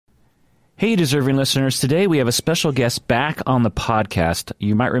Hey, deserving listeners. Today we have a special guest back on the podcast.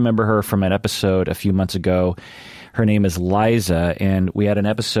 You might remember her from an episode a few months ago. Her name is Liza, and we had an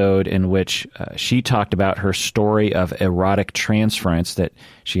episode in which she talked about her story of erotic transference that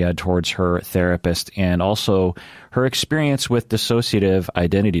she had towards her therapist, and also her experience with dissociative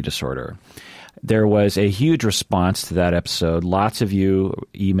identity disorder. There was a huge response to that episode. Lots of you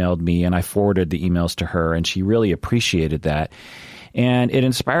emailed me, and I forwarded the emails to her, and she really appreciated that. And it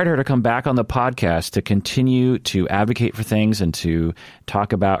inspired her to come back on the podcast to continue to advocate for things and to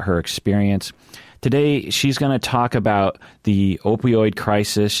talk about her experience. Today, she's going to talk about the opioid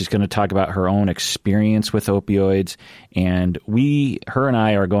crisis. She's going to talk about her own experience with opioids. And her and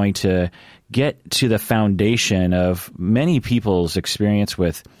I are going to get to the foundation of many persons' experience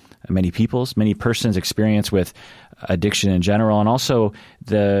with addiction in general, and also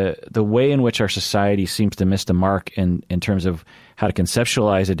the way in which our society seems to miss the mark in terms of how to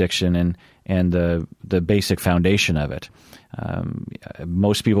conceptualize addiction and the basic foundation of it.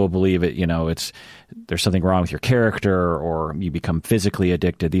 Most people believe there's something wrong with your character, or you become physically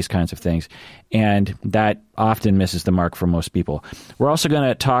addicted, these kinds of things. And that often misses the mark for most people. We're also going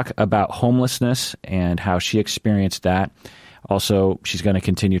to talk about homelessness and how she experienced that. Also, she's going to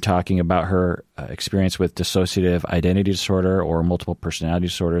continue talking about her experience with dissociative identity disorder, or multiple personality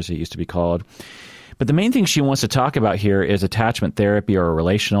disorder, as it used to be called. But the main thing she wants to talk about here is attachment therapy, or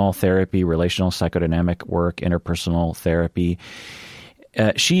relational therapy, relational psychodynamic work, interpersonal therapy.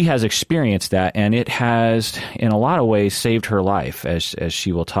 She has experienced that, and it has, in a lot of ways, saved her life, as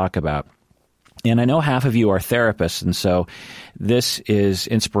she will talk about. And I know half of you are therapists, and so this is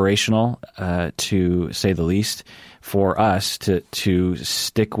inspirational, to say the least, for us to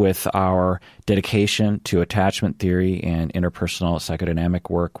stick with our dedication to attachment theory and interpersonal psychodynamic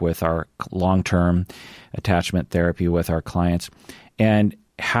work with our long-term attachment therapy with our clients, and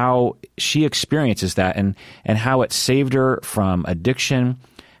how she experiences that, and how it saved her from addiction,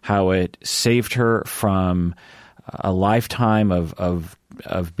 how it saved her from a lifetime of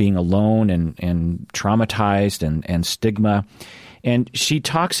being alone and traumatized and stigma. And she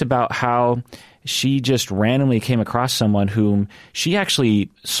talks about how she just randomly came across someone whom she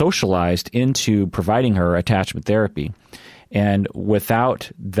actually socialized into providing her attachment therapy. And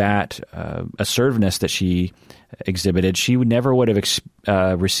without that assertiveness that she exhibited, she would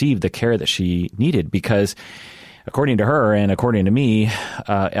have received the care that she needed, because according to her and according to me,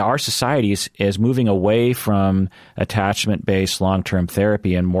 our society is moving away from attachment-based long-term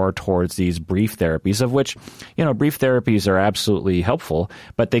therapy and more towards these brief therapies, of which, brief therapies are absolutely helpful,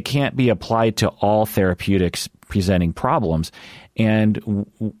 but they can't be applied to all therapeutics presenting problems. And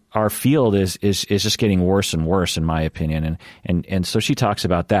our field is just getting worse and worse, in my opinion. And so she talks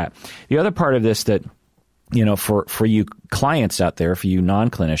about that. The other part of this that, for you clients out there, for you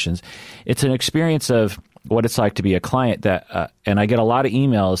non-clinicians, it's an experience of what it's like to be a client and I get a lot of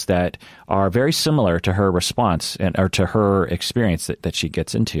emails that are very similar to her response or to her experience that she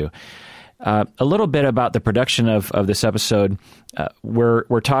gets into. A little bit about the production of this episode.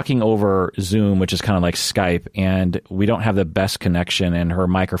 We're talking over Zoom, which is kind of like Skype, and we don't have the best connection, and her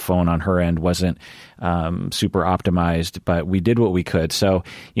microphone on her end wasn't super optimized, but we did what we could. So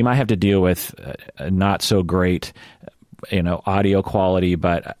you might have to deal with not so great audio quality,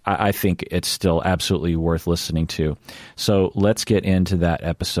 but I think it's still absolutely worth listening to. So let's get into that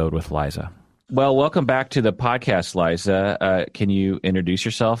episode with Liza. Well, welcome back to the podcast, Liza. Can you introduce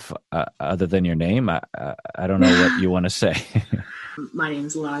yourself other than your name? I don't know what you want to say. My name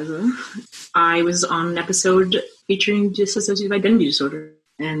is Liza. I was on an episode featuring dissociative identity disorder,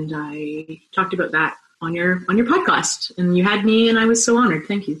 and I talked about that on your podcast, and you had me, and I was so honored.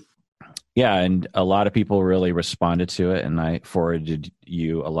 Thank you. Yeah, and a lot of people really responded to it, and I forwarded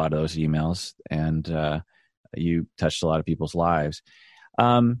you a lot of those emails, and you touched a lot of people's lives.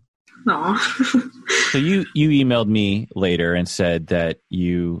 So you emailed me later and said that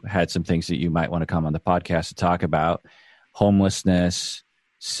you had some things that you might want to come on the podcast to talk about: homelessness,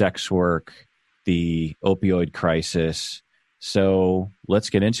 sex work, the opioid crisis. So let's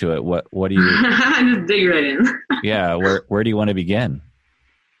get into it. What do you? Just dig right in. Yeah, where do you want to begin?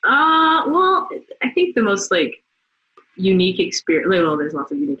 Well, I think the most unique experience, well, there's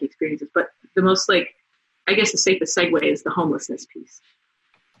lots of unique experiences, but the most I guess the safest segue is the homelessness piece.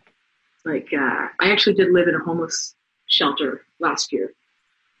 I actually did live in a homeless shelter last year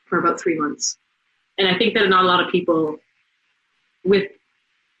for about 3 months. And I think that not a lot of people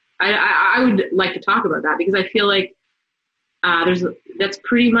I would like to talk about that, because I feel like that's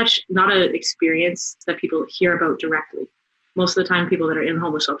pretty much not an experience that people hear about directly. Most of the time, people that are in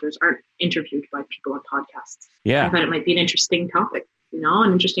homeless shelters aren't interviewed by people on podcasts. Yeah. I thought it might be an interesting topic.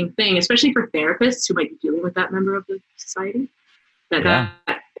 an interesting thing, especially for therapists who might be dealing with that member of the society. That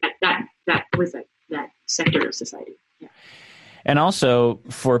sector of society. Yeah. And also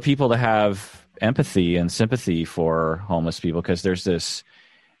for people to have empathy and sympathy for homeless people, because there's this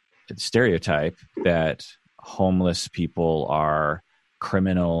stereotype that homeless people are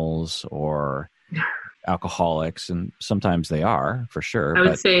criminals or alcoholics, and sometimes they are, for sure. I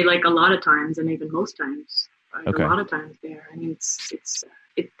would say like a lot of times, and even most times, okay. A lot of times they are. I mean, it's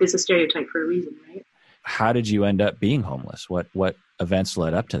a stereotype for a reason, right? How did you end up being homeless? What events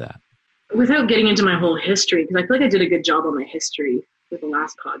led up to that? Without getting into my whole history, because I feel like I did a good job on my history with the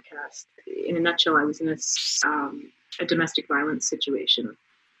last podcast. In a nutshell, I was in a domestic violence situation.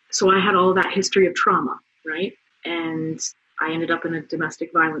 So I had all that history of trauma, right? And I ended up in a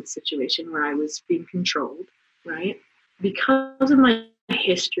domestic violence situation where I was being controlled, right? Because of my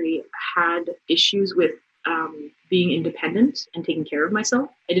history, I had issues with being independent and taking care of myself.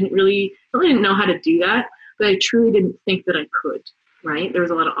 I really didn't know how to do that, but I truly didn't think that I could, right? There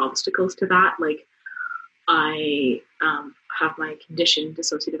was a lot of obstacles to that. Like I have my condition,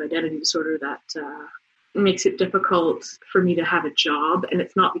 dissociative identity disorder, that makes it difficult for me to have a job. And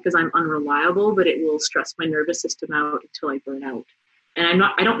it's not because I'm unreliable, but it will stress my nervous system out until I burn out. And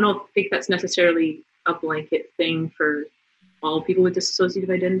I don't think that's necessarily a blanket thing for all people with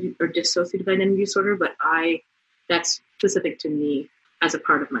dissociative identity or dissociative identity disorder, but that's specific to me as a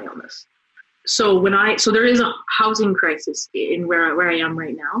part of my illness. So there is a housing crisis in where I am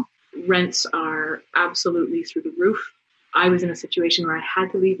right now. Rents are absolutely through the roof. I was in a situation where I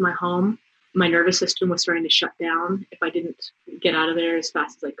had to leave my home. My nervous system was starting to shut down. If I didn't get out of there as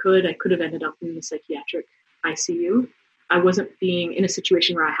fast as I could have ended up in the psychiatric ICU. I wasn't being in a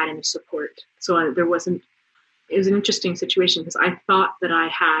situation where I had any support. So it was an interesting situation because I thought that I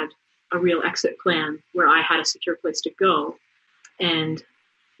had a real exit plan where I had a secure place to go. And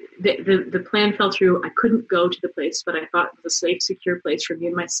the plan fell through. I couldn't go to the place, but I thought it was a safe, secure place for me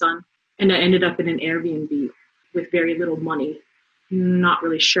and my son. And I ended up in an Airbnb with very little money, not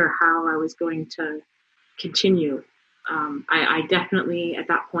really sure how I was going to continue. I definitely, at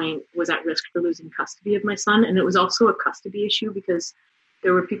that point, was at risk for losing custody of my son. And it was also a custody issue because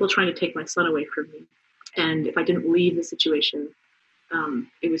there were people trying to take my son away from me. And if I didn't leave the situation,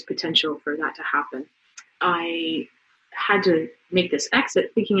 it was potential for that to happen. I had to make this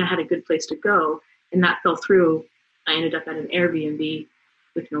exit thinking I had a good place to go, and that fell through. I ended up at an Airbnb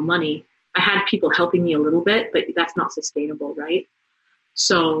with no money. I had people helping me a little bit, but that's not sustainable, right?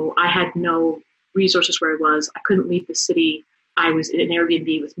 So I had no resources where I was. I couldn't leave the city. I was in an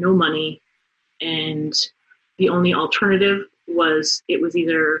Airbnb with no money, and the only alternative was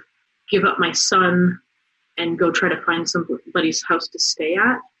either give up my son and go try to find somebody's house to stay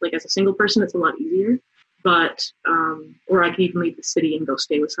at. Like as a single person, it's a lot easier. But, or I could even leave the city and go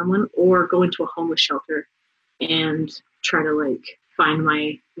stay with someone, or go into a homeless shelter and try to find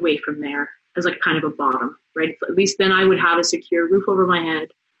my way from there as kind of a bottom, right? At least then I would have a secure roof over my head.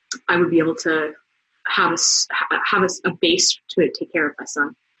 I would be able to have a base to take care of my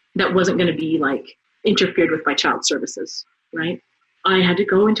son that wasn't going to be interfered with by child services, right? I had to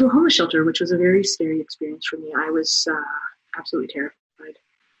go into a homeless shelter, which was a very scary experience for me. I was absolutely terrified.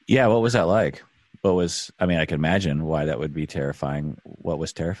 Yeah. What was that like? I can imagine why that would be terrifying. What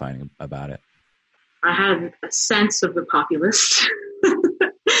was terrifying about it? I had a sense of the populace.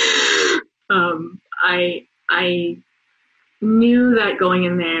 I knew that going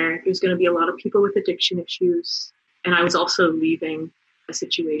in there's going to be a lot of people with addiction issues. And I was also leaving a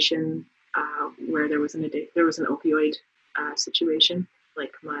situation where there was an opioid situation.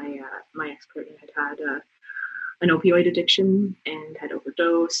 Like my ex-partner had an opioid addiction and had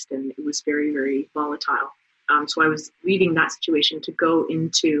overdosed, and it was very, very volatile. So I was leaving that situation to go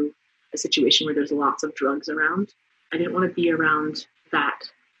into a situation where there's lots of drugs around. I didn't want to be around that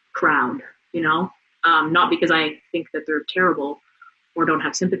crowd, not because I think that they're terrible or don't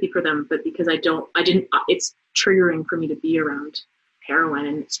have sympathy for them, but because it's triggering for me to be around heroin,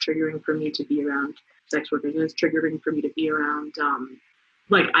 and it's triggering for me to be around sex workers, and it's triggering for me to be around,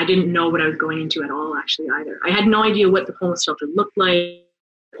 I didn't know what I was going into at all, actually, either. I had no idea what the homeless shelter looked like,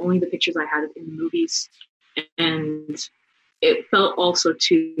 only the pictures I had in the movies. And it felt also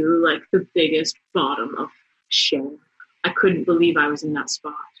too like the biggest bottom of shame. I couldn't believe I was in that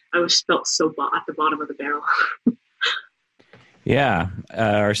spot. I felt so at the bottom of the barrel. Yeah.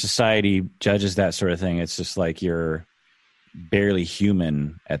 Our society judges that sort of thing. It's just like you're barely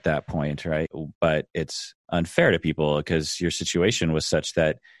human at that point, right? But it's unfair to people because your situation was such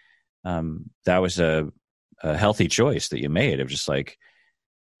that that was a healthy choice that you made of just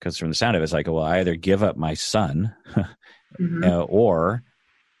because from the sound of it, it's well, I either give up my son or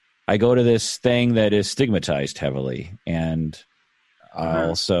I go to this thing that is stigmatized heavily and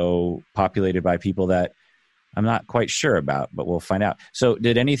also populated by people that I'm not quite sure about, but we'll find out. So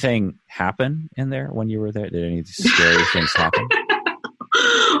did anything happen in there when you were there? Did any scary things happen?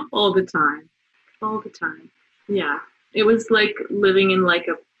 All the time. Yeah. It was like living in like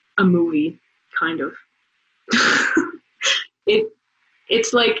a movie, kind of.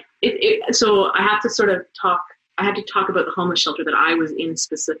 It's like, so I have to talk about the homeless shelter that I was in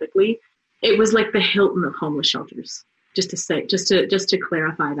specifically. It was like the Hilton of homeless shelters, just to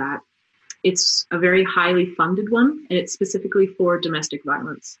clarify that. It's a very highly funded one, and it's specifically for domestic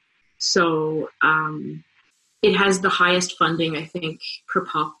violence. So it has the highest funding, I think, per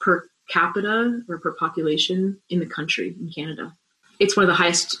capita or per population in the country, in Canada. It's one of the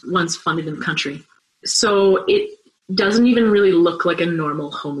highest ones funded in the country. So it doesn't even really look like a normal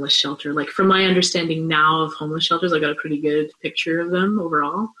homeless shelter. Like, from my understanding now of homeless shelters, I got a pretty good picture of them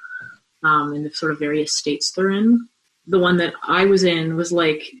overall, in the sort of various states they're in. The one that I was in was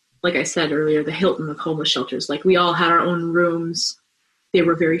like I said earlier, the Hilton of homeless shelters. Like, we all had our own rooms. They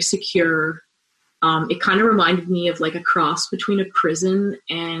were very secure. It kind of reminded me of like a cross between a prison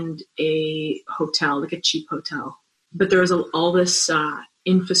and a hotel, like a cheap hotel. But there was all this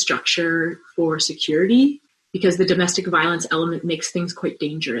infrastructure for security, because the domestic violence element makes things quite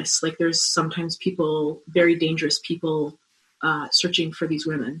dangerous. Like, there's sometimes very dangerous people searching for these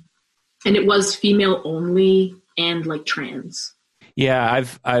women. And it was female only and like trans. Yeah,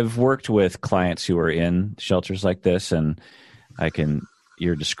 I've worked with clients who are in shelters like this, and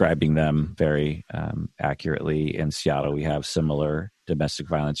you're describing them very accurately. In Seattle, we have similar domestic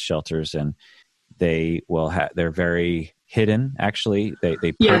violence shelters, and they're very hidden. Actually,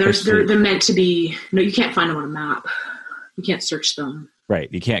 they're meant to be. No, you can't find them on a map. You can't search them. Right,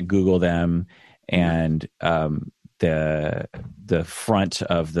 you can't Google them, and the front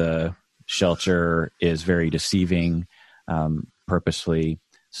of the shelter is very deceiving. Purposefully,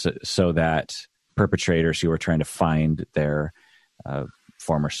 so that perpetrators who are trying to find their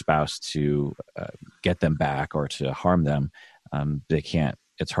former spouse to get them back or to harm them, they can't.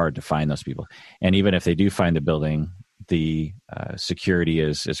 It's hard to find those people. And even if they do find the building, the security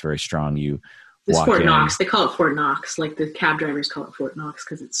is very strong. It's Fort Knox. They call it Fort Knox. Like, the cab drivers call it Fort Knox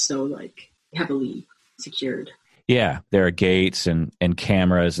because it's so like heavily secured. Yeah, there are gates and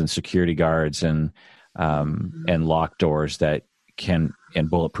cameras and security guards and locked doors and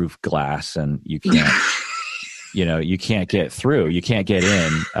bulletproof glass, and you can't, you can't get through. You can't get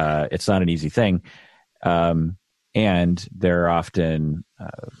in. It's not an easy thing. And there are often,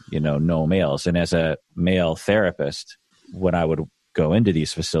 no males. And as a male therapist, when I would go into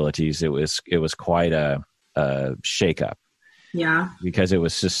these facilities, it was quite a shakeup. Yeah. Because it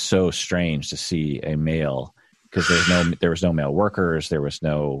was just so strange to see a male, because there was no male workers. There was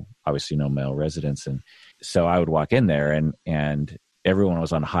obviously no male residents. And so I would walk in there and everyone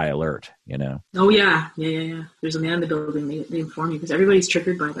was on high alert, Oh yeah. Yeah. There's a man in the building. They inform you because everybody's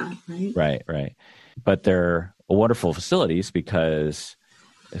triggered by that, right? Right. But they're wonderful facilities because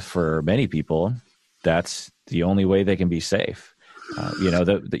for many people, that's the only way they can be safe. You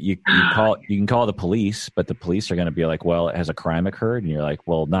can call the police, but the police are going to be like, well, has a crime occurred? And you're like,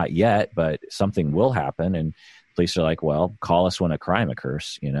 well, not yet, but something will happen. And police are like, well, call us when a crime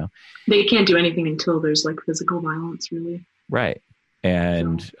occurs, They can't do anything until there's like physical violence, really. Right.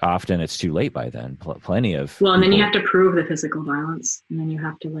 And often it's too late by then. Plenty of and then you have to prove the physical violence, and then you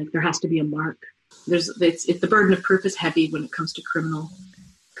have to there has to be a mark. It's the burden of proof is heavy when it comes to crimes.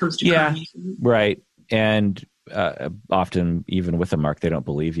 Right. And often even with a mark, they don't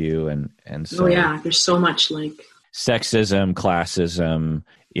believe you, and so there's so much like sexism, classism.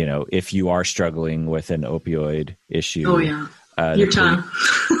 If you are struggling with an opioid issue, your tongue.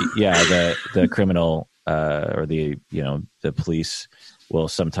 The criminal or the police will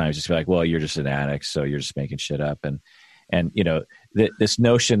sometimes just be like, well, you're just an addict, so you're just making shit up, and this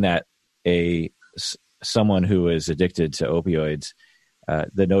notion that someone who is addicted to opioids,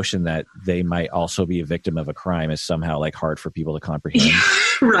 the notion that they might also be a victim of a crime is somehow like hard for people to comprehend.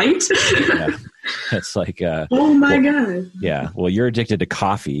 Right? Yeah. It's like, oh my God. Yeah. Well, you're addicted to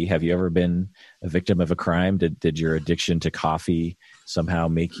coffee. Have you ever been a victim of a crime? Did your addiction to coffee somehow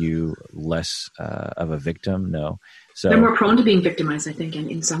make you less of a victim? No. So they're more prone to being victimized, I think,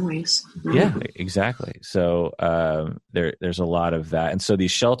 in some ways. Right? Yeah, exactly. So there's a lot of that. And so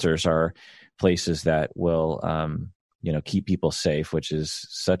these shelters are places that will, keep people safe, which is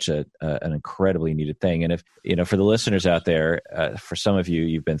such an incredibly needed thing. And if, for the listeners out there, for some of you,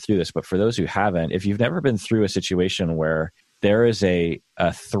 you've been through this, but for those who haven't, if you've never been through a situation where there is a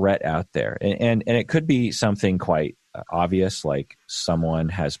threat out there, and it could be something quite obvious, like someone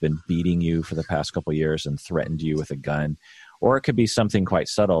has been beating you for the past couple of years and threatened you with a gun, or it could be something quite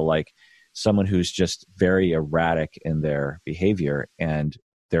subtle, like someone who's just very erratic in their behavior and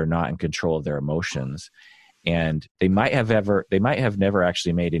they're not in control of their emotions. And they might have never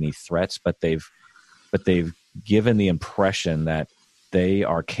actually made any threats, but they've given the impression that they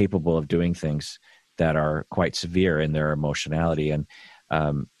are capable of doing things that are quite severe in their emotionality.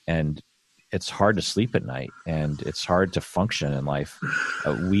 And it's hard to sleep at night, and it's hard to function in life.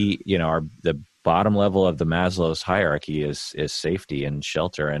 The bottom level of the Maslow's hierarchy is safety and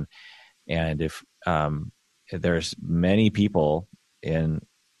shelter. And if there's many people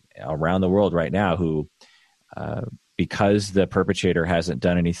around the world right now who, because the perpetrator hasn't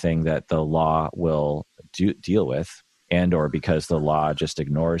done anything that the law will deal with, and or because the law just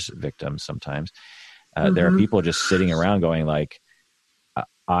ignores victims sometimes, there are people just sitting around going like,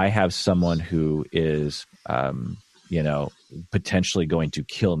 I have someone who is, potentially going to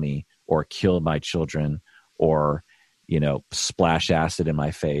kill me or kill my children, or, splash acid in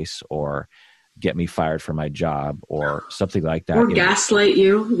my face, or get me fired from my job, or something like that. Or gaslight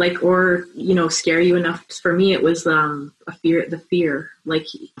you, or scare you enough. For me, it was the fear.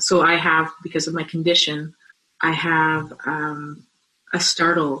 So I have, because of my condition, I have a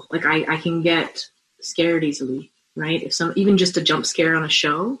startle. I can get scared easily, right? If even just a jump scare on a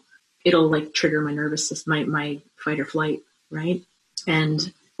show, it'll trigger my nervous system, my fight or flight, right?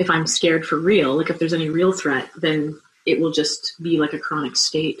 And if I'm scared for real, if there's any real threat, then it will just be like a chronic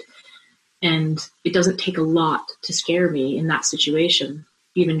state. And it doesn't take a lot to scare me in that situation,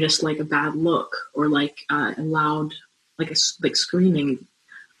 even just a bad look or a loud, screaming.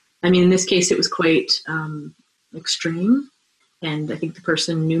 I mean, in this case, it was quite extreme. And I think the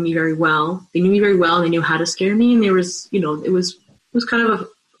person knew me very well. They knew me very well. And they knew how to scare me. And there was, it was kind of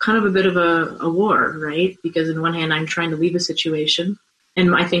a bit of a war, right? Because in one hand, I'm trying to leave a situation.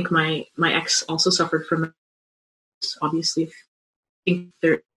 And I think my ex also suffered from it. Obviously, if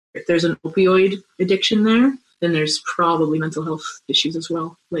there's an opioid addiction there, then there's probably mental health issues as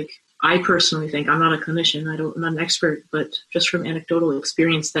well. I personally think, I'm not a clinician, I'm not an expert, but just from anecdotal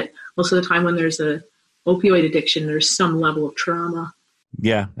experience, that most of the time when there's a opioid addiction, there's some level of trauma.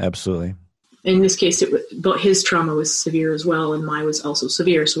 Yeah, absolutely. In this case, but his trauma was severe as well, and mine was also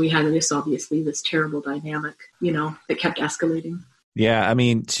severe. So we had this terrible dynamic, that kept escalating. Yeah, I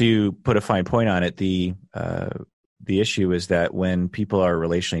mean, to put a fine point on it, the issue is that when people are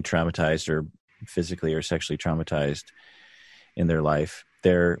relationally traumatized or physically or sexually traumatized in their life,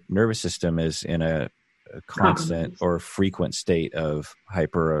 their nervous system is in a constant or frequent state of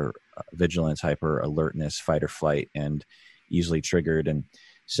hyper vigilance, hyper alertness, fight or flight, and easily triggered. And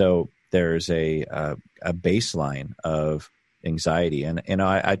so there's a baseline of anxiety. And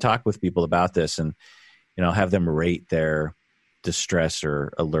I talk with people about this, and I'll have them rate their distress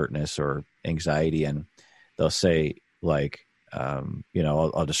or alertness or anxiety, and they'll say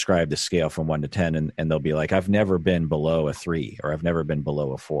I'll describe the scale from 1 to 10, and they'll be like, I've never been below a 3, or I've never been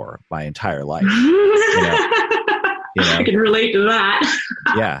below a 4 my entire life. I can relate to that.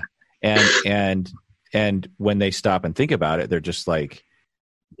 Yeah. And when they stop and think about it, they're just like,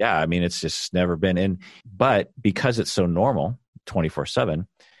 yeah, I mean, it's just never been in, but because it's so normal 24/7,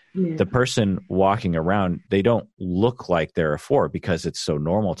 the person walking around, they don't look like they're a 4 because it's so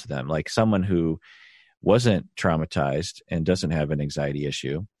normal to them. Like someone who wasn't traumatized and doesn't have an anxiety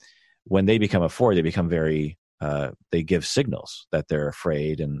issue, when they become a 4, they become very, they give signals that they're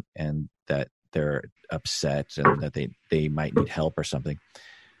afraid and that they're upset and that they might need help or something.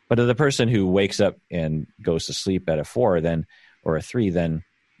 But the person who wakes up and goes to sleep at a 4 then, or a 3, then,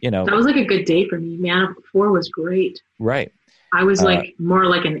 that was a good day for me. Man, 4 was great. Right. I was more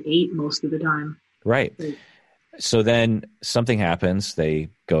like an 8 most of the time. Right. So then something happens. They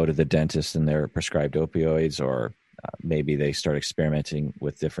go to the dentist and they're prescribed opioids, or maybe they start experimenting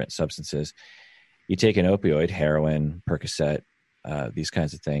with different substances. You take an opioid, heroin, Percocet, these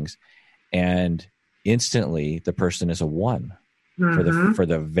kinds of things, and instantly the person is a 1 for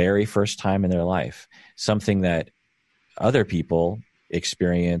the very first time in their life. Something that other people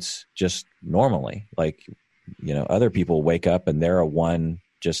experience just normally. Other people wake up and they're a 1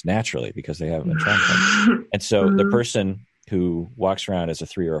 just naturally because they haven't been traumatized. And so the person who walks around as a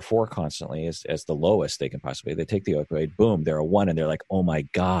 3 or a 4 constantly is as the lowest they can possibly. They take the opioid, boom, they're a 1, and they're like, oh my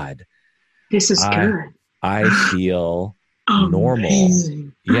God, this is good. I feel normal.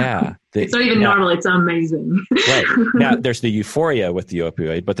 Yeah. It's not even normal. It's amazing. Right. Now there's the euphoria with the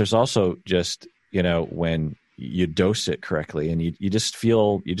opioid, but there's also just, when you dose it correctly and you just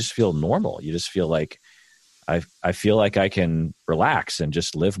feel normal. You just feel like, I feel like I can relax and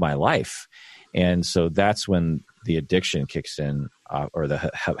just live my life. And so that's when the addiction kicks in, or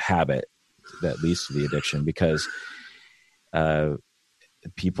the habit that leads to the addiction, because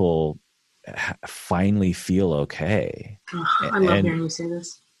people finally feel okay. Oh, I love hearing you say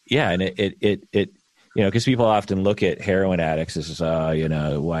this. Yeah, and it because people often look at heroin addicts as,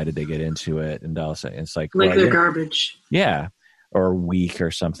 why did they get into it? And all that. It's like they're garbage. Yeah, or weak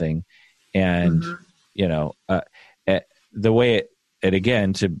or something. And, the way it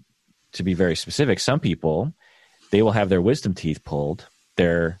again, to be very specific, some people, they will have their wisdom teeth pulled.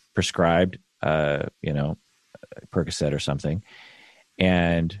 They're prescribed, Percocet or something.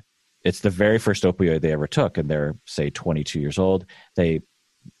 And it's the very first opioid they ever took. And they're, say, 22 years old. They're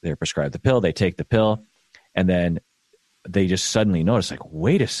prescribed the pill. They take the pill. And then they just suddenly notice, like,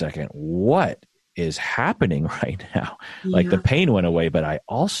 wait a second, what is happening right now? Yeah. Like, the pain went away, but I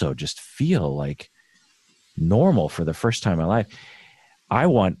also just feel like normal for the first time in my life. I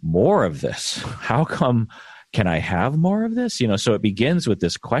want more of this. How come? Can I have more of this? So it begins with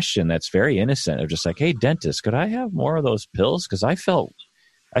this question that's very innocent of just like, hey, dentist, could I have more of those pills? Because I felt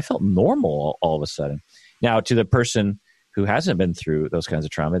normal all of a sudden. Now, to the person who hasn't been through those kinds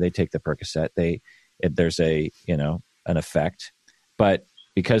of trauma, they take the Percocet. There's an effect, but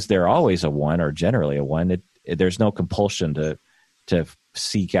because they're always a one, or generally a one, there's no compulsion to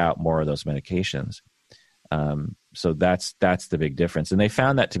seek out more of those medications. So that's the big difference. And they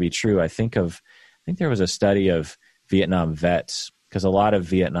found that to be true. I think there was a study of Vietnam vets, because a lot of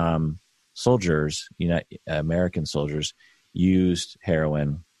Vietnam soldiers, American soldiers, used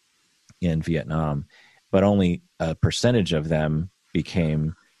heroin in Vietnam, but only a percentage of them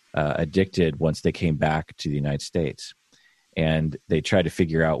became addicted once they came back to the United States. And they tried to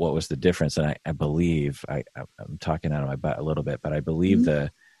figure out what was the difference. And I believe, I'm talking out of my butt a little bit, but I believe the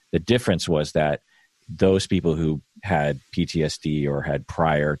difference was that those people who had PTSD or had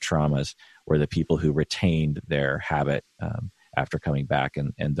prior traumas were the people who retained their habit after coming back,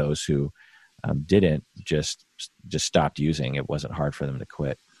 and those who didn't just stopped using. It wasn't hard for them to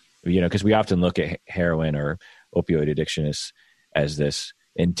quit. Because we often look at heroin or opioid addiction as this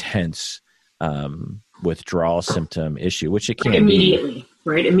intense withdrawal symptom issue, which it can immediately, be.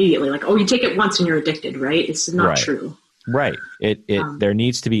 Right? Immediately. Like, you take it once and you're addicted, right? It's not true. Right. There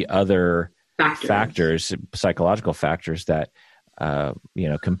needs to be other factors, psychological factors that,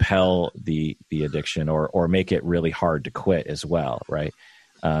 compel the addiction or make it really hard to quit as well. Right.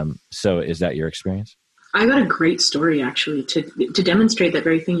 So is that your experience? I got a great story actually to demonstrate that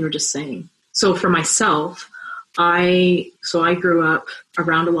very thing you were just saying. So for myself, I grew up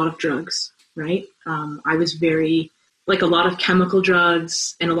around a lot of drugs, right? I was very, like, a lot of chemical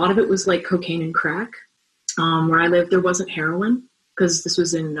drugs, and a lot of it was like cocaine and crack. Where I lived, there wasn't heroin, because this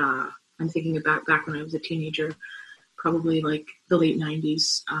was in, I'm thinking about back when I was a teenager, probably like the late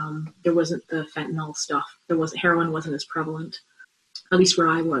 90s. There wasn't the fentanyl stuff. Heroin wasn't as prevalent, at least where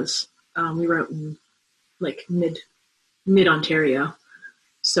I was. We were out in like mid Ontario.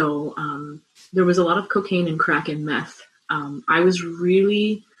 So there was a lot of cocaine and crack and meth. I was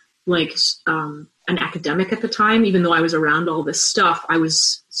really like an academic at the time, even though I was around all this stuff. I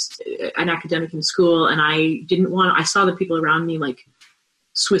was an academic in school, and I saw the people around me like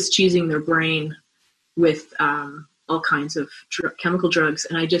Swiss cheesing their brain with all kinds of chemical drugs,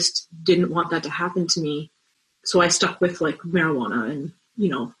 and I just didn't want that to happen to me. So I stuck with like marijuana and,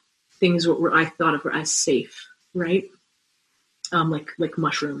 things were I thought of as safe, right? Like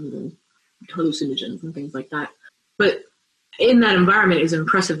mushrooms and hallucinogens and things like that. But in that environment, it was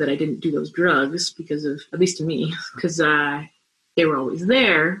impressive that I didn't do those drugs because of, at least to me, because they were always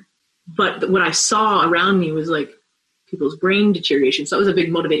there. But what I saw around me was like people's brain deterioration. So that was a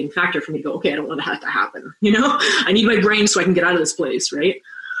big motivating factor for me to go, okay, I don't want that to happen. I need my brain so I can get out of this place, right?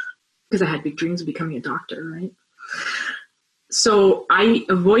 Because I had big dreams of becoming a doctor, right? So I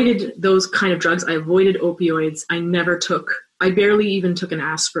avoided those kind of drugs. I avoided opioids. I barely even took an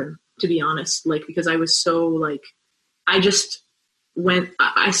aspirin, to be honest, because I was so I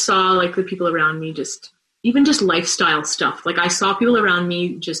saw the people around me even just lifestyle stuff. I saw people around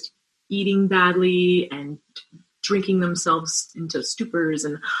me just eating badly and drinking themselves into stupors.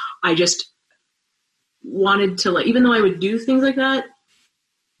 And I just wanted to, even though I would do things like that,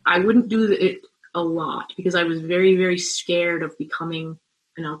 I wouldn't do it a lot because I was very, very scared of becoming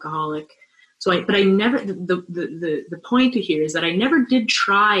an alcoholic. But I never, the point here is that I never did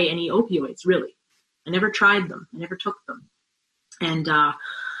try any opioids, really. I never tried them. I never took them. And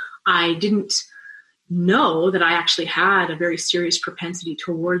I didn't know that I actually had a very serious propensity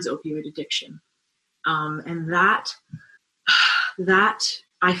towards opioid addiction. And that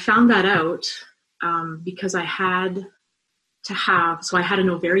I found that out because I had an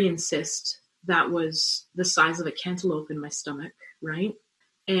ovarian cyst that was the size of a cantaloupe in my stomach, right?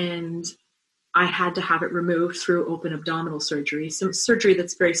 And I had to have it removed through open abdominal surgery, some surgery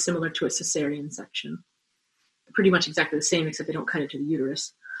that's very similar to a cesarean section. Pretty much exactly the same, except they don't cut into the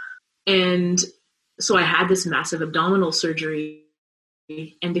uterus. And so I had this massive abdominal surgery,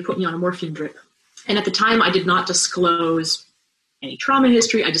 and they put me on a morphine drip. And at the time, I did not disclose any trauma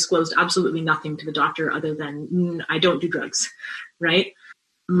history. I disclosed absolutely nothing to the doctor other than I don't do drugs, right?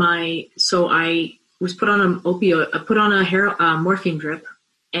 So I was put on a morphine drip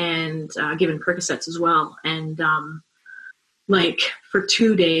and given Percocets as well. And for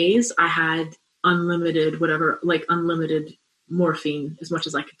 2 days, I had unlimited morphine, as much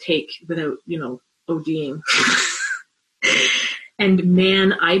as I could take without, ODing. And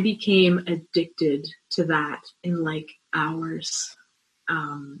man, I became addicted to that in hours.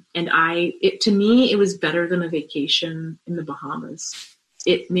 To me, it was better than a vacation in the Bahamas.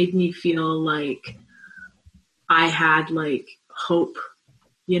 It made me feel like I had hope,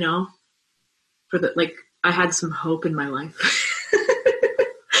 I had some hope in my life.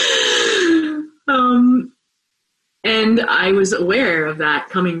 And I was aware of that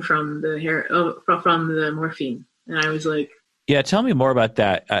coming from from the morphine. And I was like, yeah, tell me more about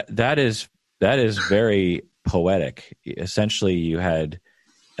that. That is very poetic. Essentially, you had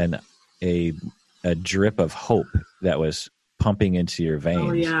a drip of hope that was pumping into your veins.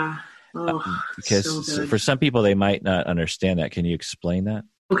 Oh yeah. Because so for some people, they might not understand that. Can you explain that?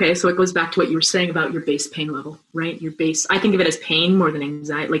 Okay, so it goes back to what you were saying about your base pain level, right? Your base. I think of it as pain more than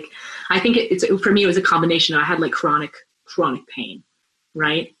anxiety. I think it's for me, it was a combination. I had chronic pain,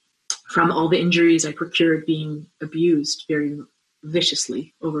 right? From all the injuries I procured being abused very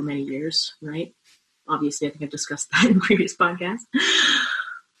viciously over many years, right? Obviously, I think I've discussed that in previous podcasts.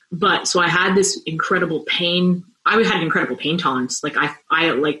 But so I had this incredible pain. I had an incredible pain tolerance. I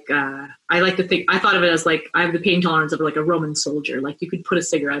like to think, I thought of it as I have the pain tolerance of a Roman soldier. You could put a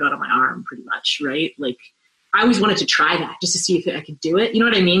cigarette out on my arm pretty much, right? I always wanted to try that just to see if I could do it. You know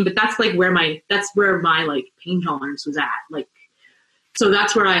what I mean? But that's where my pain tolerance was at. So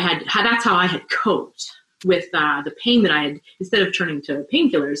that's where that's how I had coped with the pain that I had. Instead of turning to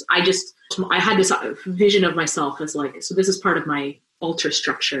painkillers, I had this vision of myself as so this is part of my altar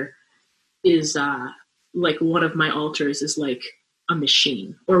structure is one of my altars is a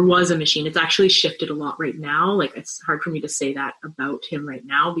machine, or was a machine. It's actually shifted a lot right now. It's hard for me to say that about him right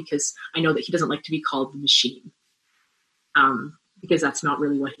now because I know that he doesn't like to be called the machine, because that's not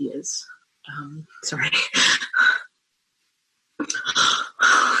really what he is. Sorry.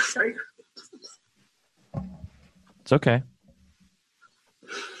 Sorry. It's okay.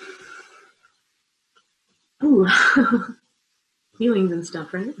 Ooh. Feelings and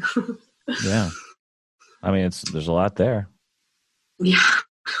stuff, right? Yeah. I mean, there's a lot there. Yeah.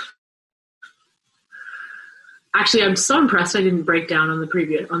 Actually, I'm so impressed I didn't break down on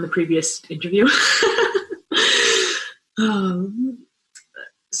the previous interview.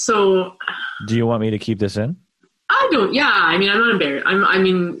 So, do you want me to keep this in? I don't. Yeah, I mean, I'm not embarrassed.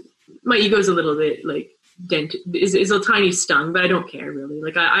 My ego's a little bit dent is a tiny stung, but I don't care really.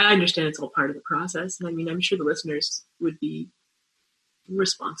 I understand it's all part of the process, and I'm sure the listeners would be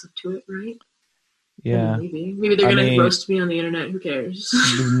responsive to it, right? Yeah. Maybe they're going to roast me on the internet. Who cares?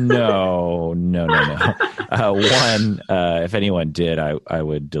 No. One, if anyone did, I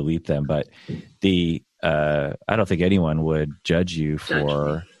would delete them. But I don't think anyone would judge you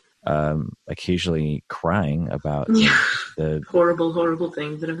for occasionally crying about the horrible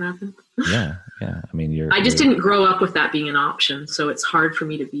things that have happened. Yeah. I mean, I just didn't grow up with that being an option, so it's hard for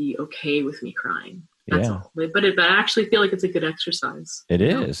me to be okay with me crying. That's all. But I actually feel like it's a good exercise. It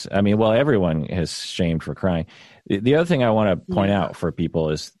is. I mean, well, everyone has shamed for crying. The other thing I want to point out for people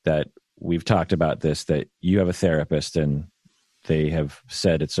is that we've talked about this, that you have a therapist and they have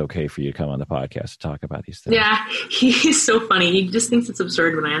said it's okay for you to come on the podcast to talk about these things. Yeah, he's so funny. He just thinks it's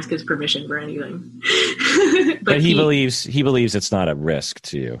absurd when I ask his permission for anything. but he believes it's not a risk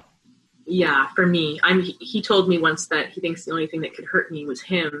to you. Yeah, for me. He told me once that he thinks the only thing that could hurt me was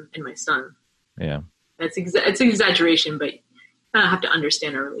him and my son. Yeah. It's an exaggeration, but I have to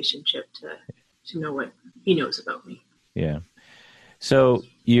understand our relationship to know what he knows about me. Yeah. So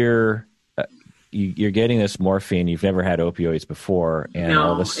you're getting this morphine. You've never had opioids before, and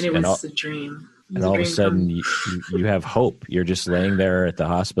no, and it was a dream. And all of a sudden, you have hope. You're just laying there at the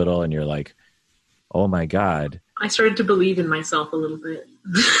hospital, and you're like, "Oh my God!" I started to believe in myself a little bit.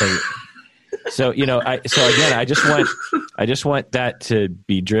 So again, I just want that to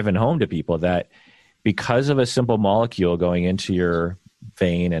be driven home to people, that because of a simple molecule going into your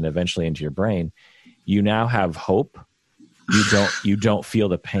vein and eventually into your brain, you now have hope. You don't feel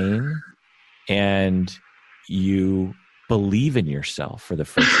the pain. and you believe in yourself for the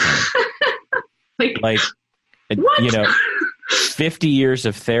first time. like what? 50 years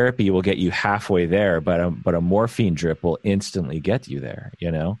of therapy will get you halfway there, but a morphine drip will instantly get you there.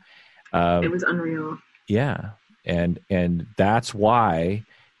 It was unreal. Yeah, and that's why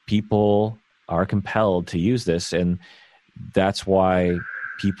people are compelled to use this, and that's why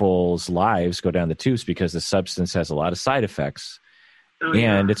people's lives go down the tubes, because the substance has a lot of side effects.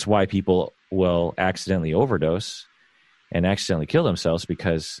 And it's why people will accidentally overdose and accidentally kill themselves,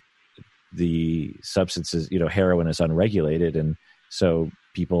 because the substances, heroin is unregulated, and so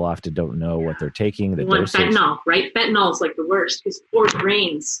people often don't know what they're taking. The dosage. Fentanyl, right? Fentanyl is like the worst. It's 4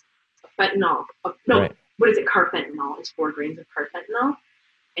 grains of fentanyl. Right. What is it? Carfentanil. It's 4 grains of carfentanil,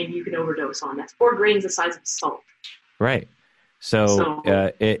 and you can overdose on. That's 4 grains the size of salt. Right. So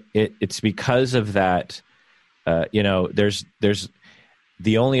it's because of that. There's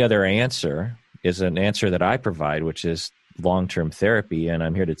the only other answer is an answer that I provide, which is long-term therapy, and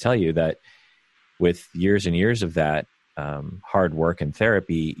I'm here to tell you that with years and years of that hard work and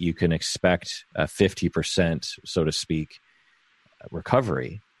therapy, you can expect a 50%, so to speak,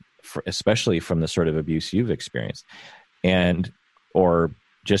 recovery, especially from the sort of abuse you've experienced, or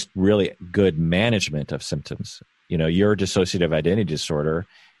just really good management of symptoms. Your dissociative identity disorder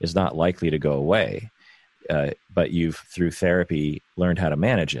is not likely to go away, but you've, through therapy, learned how to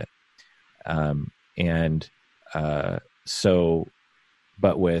manage it. And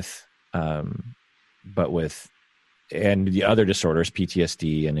the other disorders,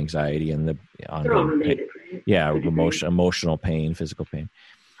 PTSD and anxiety, and they're all related, right? Yeah, emotional pain, physical pain.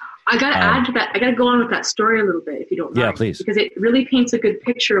 I got to add to that. I got to go on with that story a little bit, if you don't mind. Yeah, please. Because it really paints a good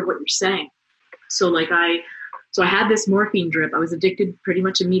picture of what you're saying. So I had this morphine drip. I was addicted pretty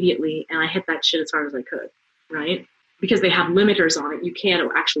much immediately, and I hit that shit as hard as I could, right? Because they have limiters on it. You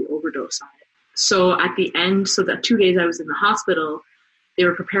can't actually overdose on it. So at the end, the 2 days I was in the hospital, they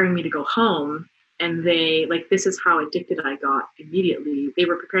were preparing me to go home. And this is how addicted I got immediately. They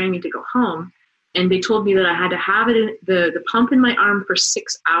were preparing me to go home, and they told me that I had to have it in the pump in my arm for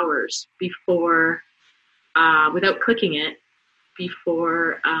 6 hours before, without clicking it,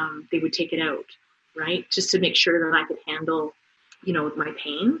 before they would take it out, right? Just to make sure that I could handle, my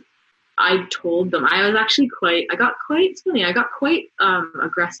pain. I told them I got quite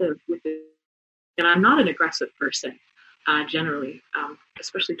aggressive with it, and I'm not an aggressive person. Generally,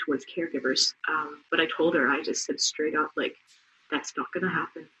 especially towards caregivers. But I told her, I just said straight up, that's not going to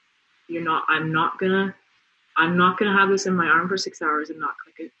happen. I'm not going to have this in my arm for 6 hours and not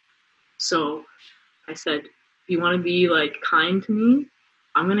click it. So I said, if you want to be kind to me,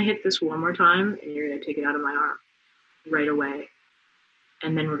 I'm going to hit this one more time and you're going to take it out of my arm right away.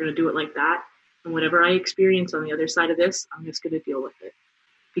 And then we're going to do it like that. And whatever I experience on the other side of this, I'm just going to deal with it.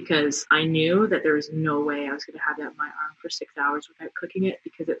 Because I knew that there was no way I was going to have that in my arm for 6 hours without clicking it,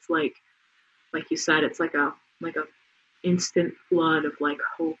 because it's like you said, it's like a instant flood of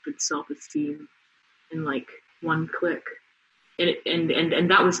hope and self-esteem in one click. And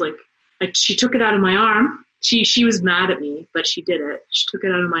that was she took it out of my arm. She was mad at me, but she did it. She took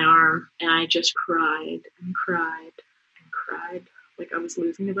it out of my arm, and I just cried and cried and cried like I was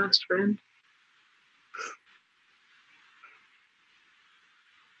losing a best friend.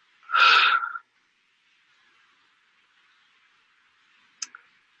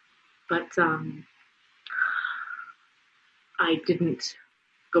 But I didn't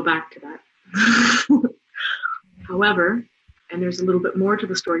go back to that. However, and there's a little bit more to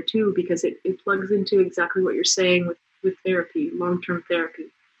the story too, because it plugs into exactly what you're saying with therapy, long-term therapy.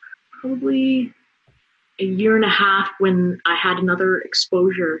 Probably a year and a half when I had another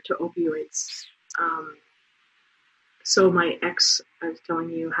exposure to opioids. So my ex, I was telling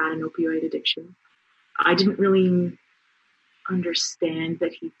you, had an opioid addiction. I didn't really understand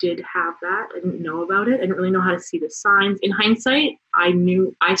that he did have that. I didn't know about it. I didn't really know how to see the signs. In hindsight, I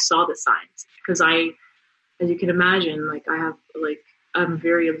saw the signs because as you can imagine, I'm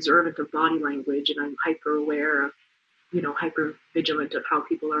very observant of body language, and I'm hyper aware of, hyper vigilant of how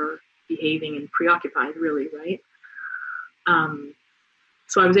people are behaving and preoccupied, really, right?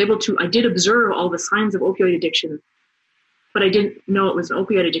 So I did observe all the signs of opioid addiction, but I didn't know it was an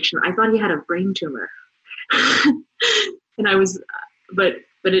opioid addiction. I thought he had a brain tumor. And but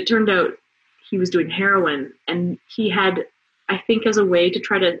it turned out he was doing heroin, and he had, I think, as a way to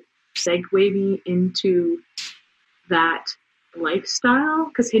try to segue me into that lifestyle,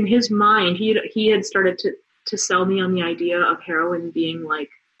 because in his mind, he had started to sell me on the idea of heroin being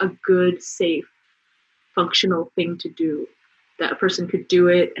a good, safe, functional thing to do, that a person could do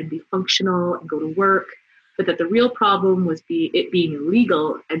it and be functional and go to work. but that the real problem was it being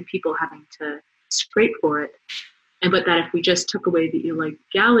illegal and people having to scrape for it. But that if we just took away the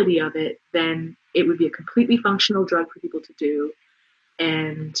illegality of it, then it would be a completely functional drug for people to do.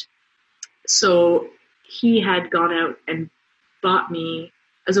 And so he had gone out and bought me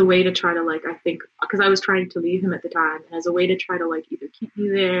as a way to try to I think, because I was trying to leave him at the time, and as a way to try to either keep me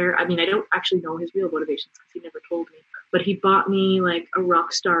there. I mean, I don't actually know his real motivations because he never told me, but he bought me a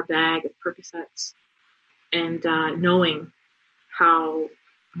rock star bag of Percocets, and knowing how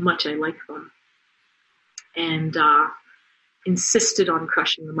much I like them, and insisted on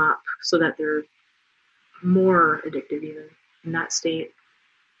crushing them up so that they're more addictive even in that state.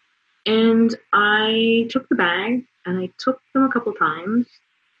 And I took the bag and I took them a couple times,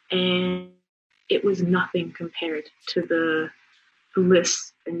 and it was nothing compared to the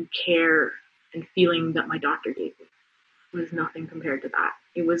bliss and care and feeling that my doctor gave me. It was nothing compared to that.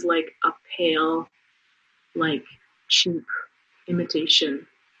 It was like a pale, cheap imitation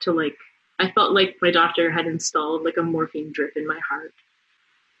to I felt like my doctor had installed a morphine drip in my heart.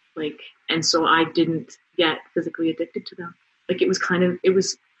 And so I didn't get physically addicted to them. It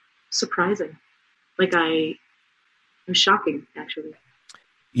was surprising. It was shocking, actually.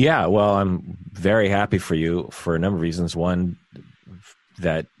 Yeah, well, I'm very happy for you for a number of reasons. One,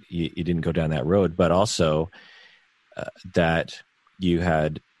 that you didn't go down that road, but also that you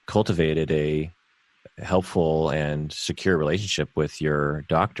had cultivated a helpful and secure relationship with your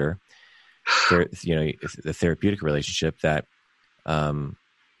doctor. The therapeutic relationship that,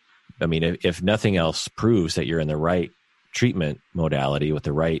 if nothing else proves that you're in the right treatment modality with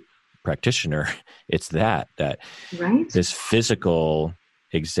the right practitioner, it's that right? This physical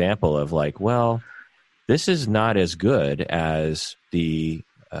example of this is not as good as the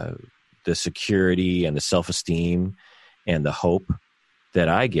security and the self-esteem and the hope that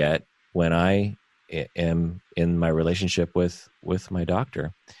I get when I am in my relationship with my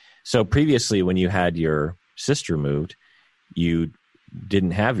doctor. So previously, when you had your cyst removed, you didn't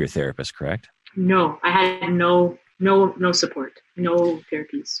have your therapist, correct? No, I had no support, no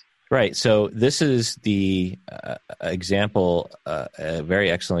therapies. Right. So this is the example, a very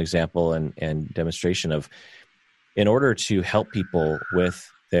excellent example and demonstration of, in order to help people with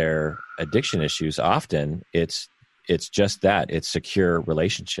their addiction issues, often it's just that, it's secure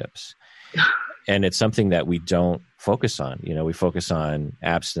relationships. And it's something that we don't focus on. We focus on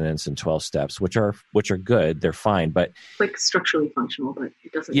abstinence and 12 steps, which are good. They're fine, but structurally functional, but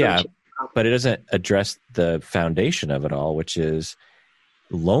it doesn't. Yeah, but it doesn't address the foundation of it all, which is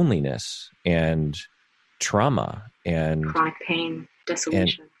loneliness and trauma and chronic pain,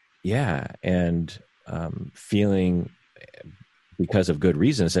 desolation. And feeling, because of good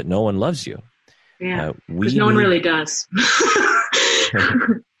reasons, that no one loves you. Yeah, because no one really does.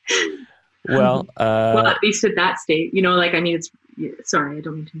 Well, at least at that state, it's. Sorry, I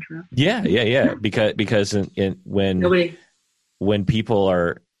don't mean to interrupt. Yeah. Because when people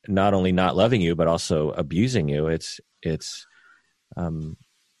are not only not loving you but also abusing you, there's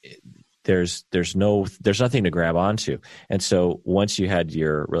nothing to grab onto. And so once you had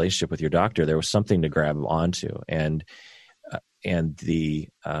your relationship with your doctor, there was something to grab onto, and the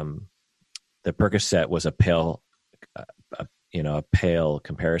Percocet was a pale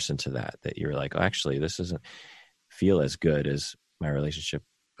comparison to that you're like, oh, actually, this doesn't feel as good as my relationship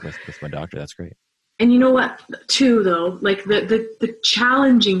with my doctor. That's great. And you know what, too, though, the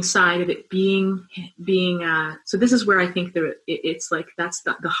challenging side of it being so this is where I think it's that's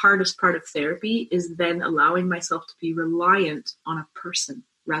the hardest part of therapy, is then allowing myself to be reliant on a person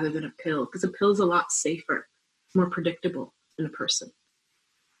rather than a pill, because a pill is a lot safer, more predictable than a person.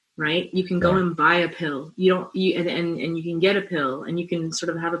 Right? You can go and buy a pill. You can get a pill, and you can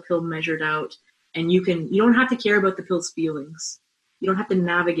sort of have a pill measured out, and you don't have to care about the pill's feelings. You don't have to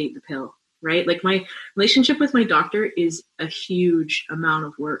navigate the pill, right? My relationship with my doctor is a huge amount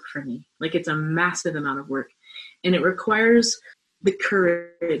of work for me. It's a massive amount of work, and it requires the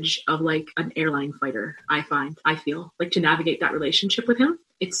courage of an airline fighter. I feel to navigate that relationship with him.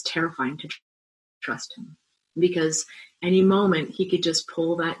 It's terrifying to trust him, because any moment he could just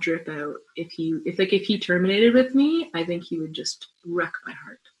pull that drip out. If he terminated with me, I think he would just wreck my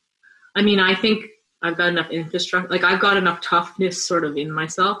heart. I mean, I think I've got enough infrastructure, I've got enough toughness sort of in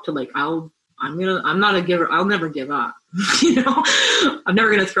myself to I'm not a giver. I'll never give up. I'm never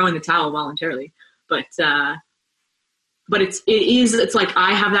going to throw in the towel voluntarily, but it's I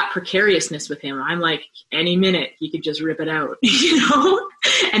have that precariousness with him. I'm any minute he could just rip it out,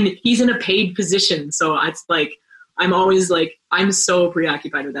 and he's in a paid position. So it's I'm always I'm so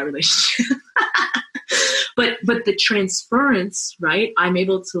preoccupied with that relationship. but the transference, right? I'm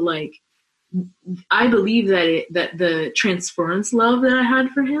able to I believe that the transference love that I had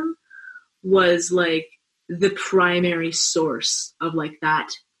for him was like the primary source of like that,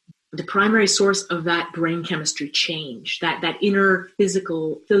 the primary source of that brain chemistry change, that inner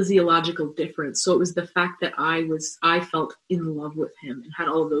physiological difference. So it was the fact that I felt in love with him and had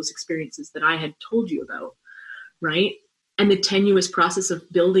all of those experiences that I had told you about, right? And the tenuous process of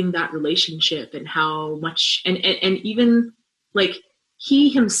building that relationship and how much, and even like he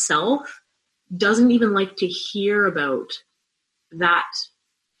himself doesn't even like to hear about that.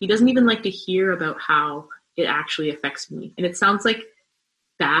 He doesn't even like to hear about how it actually affects me. And it sounds like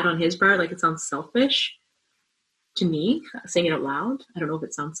bad on his part, like it sounds selfish to me, saying it out loud. I don't know if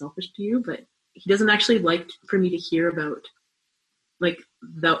it sounds selfish to you, but he doesn't actually like for me to hear about like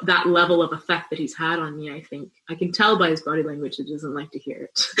that level of effect that he's had on me. I think I can tell by his body language that he doesn't like to hear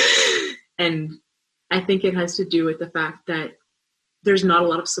it. And I think it has to do with the fact that there's not a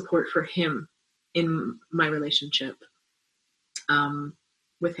lot of support for him in my relationship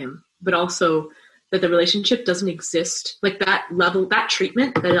with him, but also that the relationship doesn't exist, like that level, that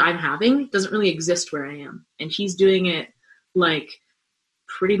treatment that I'm having doesn't really exist where I am. And he's doing it like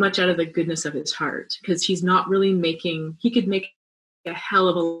pretty much out of the goodness of his heart, because he's not really he could make a hell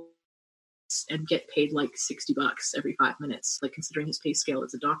of a and get paid like $60 every 5 minutes, like considering his pay scale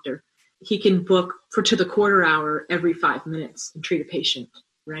as a doctor. He can book to the quarter hour every 5 minutes and treat a patient,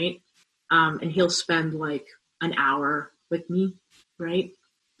 right? And he'll spend like an hour with me, right?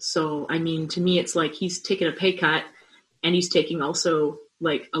 So, I mean, to me, it's like he's taking a pay cut and he's taking also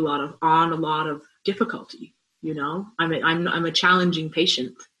like a lot of difficulty, you know? I'm a challenging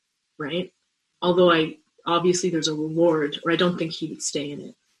patient, right? Although obviously there's a reward, or I don't think he would stay in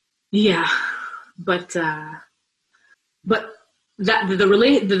it. Yeah. But that the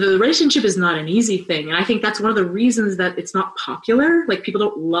relationship is not an easy thing. And I think that's one of the reasons that it's not popular. Like, people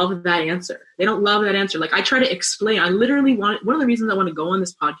don't love that answer. They don't love that answer. Like, I try to explain, one of the reasons I want to go on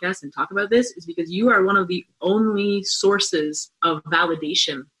this podcast and talk about this is because you are one of the only sources of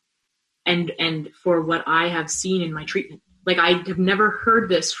validation and for what I have seen in my treatment. Like, I have never heard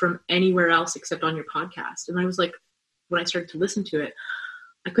this from anywhere else except on your podcast. And I was like, when I started to listen to it,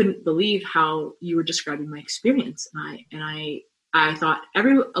 I couldn't believe how you were describing my experience. And I thought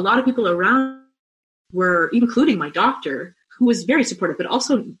a lot of people around were, including my doctor, who was very supportive, but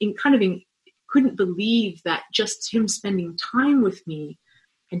also couldn't believe that just him spending time with me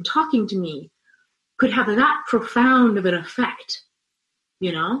and talking to me could have that profound of an effect,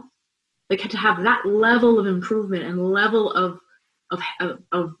 you know? Like, to have that level of improvement and level of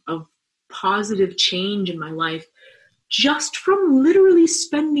positive change in my life just from literally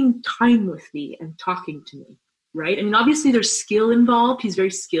spending time with me and talking to me. Right. I mean, obviously there's skill involved. He's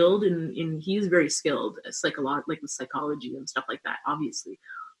very skilled he's very skilled with psychology and stuff like that, obviously.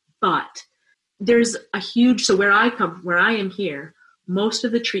 But there's so where I am here, most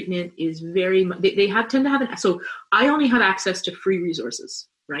of the treatment is tend to have so I only have access to free resources,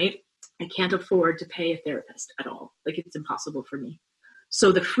 right? I can't afford to pay a therapist at all. Like, it's impossible for me.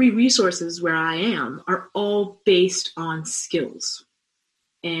 So the free resources where I am are all based on skills.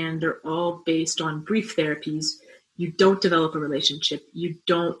 And they're all based on brief therapies. You don't develop a relationship. You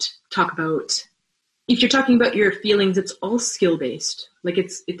don't talk about, if you're talking about your feelings, it's all skill-based. Like,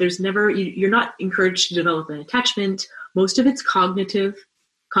 you're not encouraged to develop an attachment. Most of it's cognitive,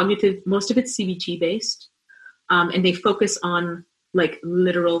 most of it's CBT-based. And they focus on like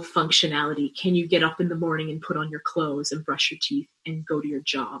literal functionality. Can you get up in the morning and put on your clothes and brush your teeth and go to your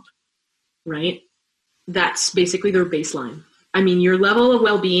job, right? That's basically their baseline. I mean, your level of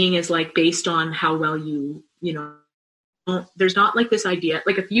well-being is like based on how well you know, there's not like this idea.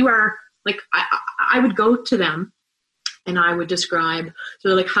 Like, if you are like, I would go to them and I would describe,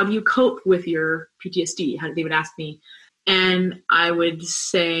 so like, how do you cope with your PTSD? They would ask me, and I would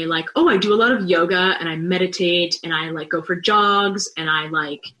say like, oh, I do a lot of yoga and I meditate and I like go for jogs and I have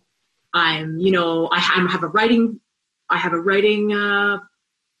a writing,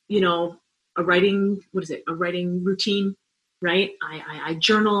 writing routine. Right. I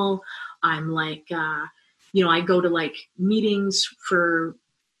journal. I'm like, I go to like meetings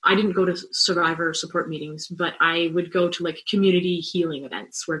I didn't go to survivor support meetings, but I would go to like community healing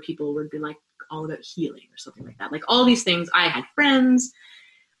events where people would be like all about healing or something like that. Like, all these things. I had friends.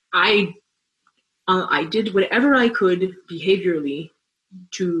 I did whatever I could behaviorally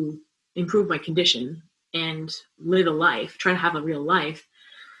to improve my condition and live a life, try to have a real life.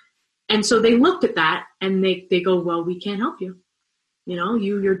 And so they looked at that and they go, well, we can't help you. You know,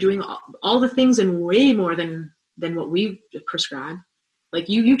 you're doing all the things and way more than what we prescribe. Like,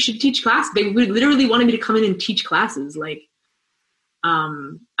 you should teach class. They literally wanted me to come in and teach classes. Like,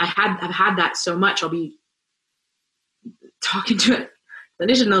 I've had that so much. I'll be talking to a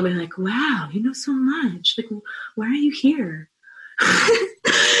clinician and they'll be like, wow, you know so much. Like, why are you here?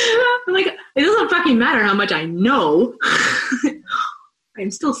 I'm like, it doesn't fucking matter how much I know. I'm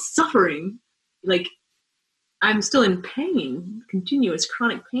still suffering. Like, I'm still in pain, continuous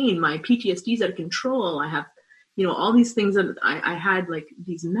chronic pain. My PTSD is out of control. I have, all these things that I had, like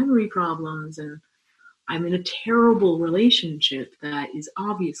these memory problems, and I'm in a terrible relationship that is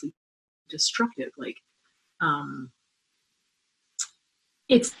obviously destructive. Like,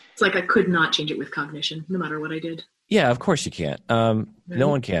 it's like I could not change it with cognition, no matter what I did. Yeah, of course you can't. Right? No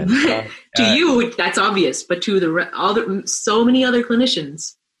one can. To you, that's obvious, but to so many other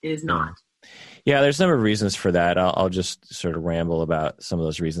clinicians, it is not. Yeah, there's a number of reasons for that. I'll just sort of ramble about some of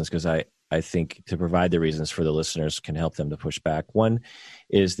those reasons because I think to provide the reasons for the listeners can help them to push back. One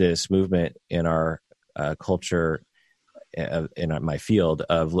is this movement in our culture, in my field,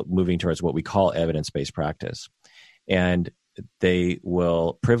 of moving towards what we call evidence-based practice. And they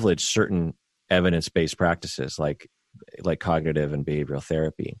will privilege certain evidence-based practices like cognitive and behavioral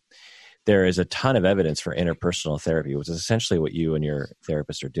therapy. There is a ton of evidence for interpersonal therapy, which is essentially what you and your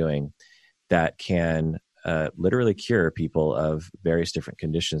therapist are doing, that can literally cure people of various different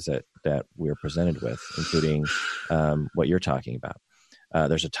conditions that we're presented with, including what you're talking about.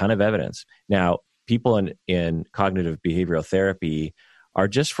 There's a ton of evidence. Now, people in cognitive behavioral therapy are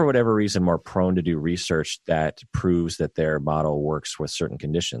just for whatever reason more prone to do research that proves that their model works with certain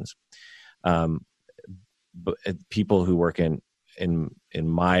conditions. But people who work in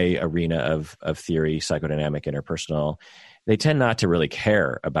my arena of theory, psychodynamic, interpersonal, they tend not to really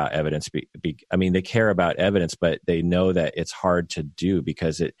care about evidence. They care about evidence, but they know that it's hard to do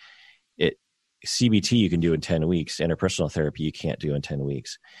because CBT you can do in 10 weeks, interpersonal therapy you can't do in 10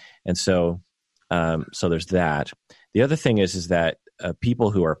 weeks. And so there's that. The other thing is that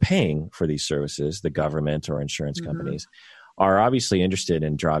people who are paying for these services, the government or insurance companies, are obviously interested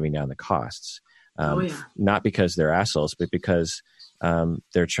in driving down the costs. Not because they're assholes, but because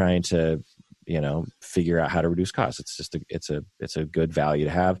they're trying to, figure out how to reduce costs. It's just it's a good value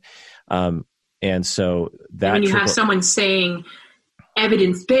to have. And so that when you have someone saying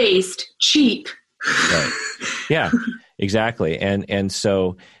evidence-based, cheap. Right. Yeah, exactly. And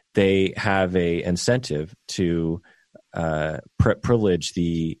so they have a incentive to privilege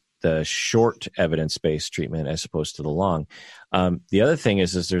the short evidence-based treatment as opposed to the long. The other thing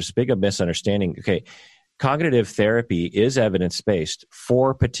is there's a big misunderstanding. Okay, cognitive therapy is evidence-based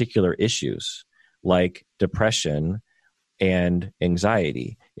for particular issues like depression and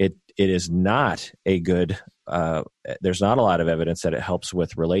anxiety. It is not a good, there's not a lot of evidence that it helps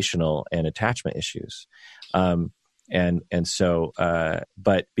with relational and attachment issues. But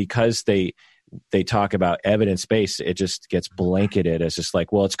because they talk about evidence-based, it just gets blanketed as just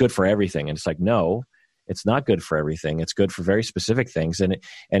like, well, it's good for everything. And it's like, no, it's not good for everything. It's good for very specific things. And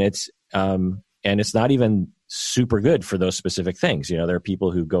it's not even super good for those specific things. There are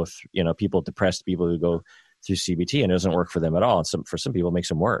people who go through, depressed people who go through CBT and it doesn't work for them at all. And for some people it makes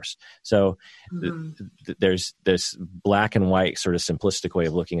them worse. So there's this black and white sort of simplistic way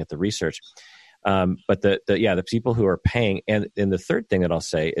of looking at the research. But the people who are paying, and the third thing that I'll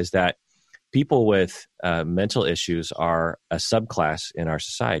say is that people with mental issues are a subclass in our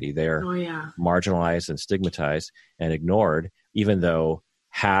society. They are marginalized and stigmatized and ignored, even though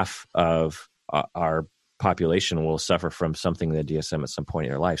half of our population will suffer from something in the DSM at some point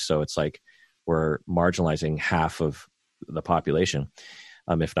in their life. So it's like we're marginalizing half of the population,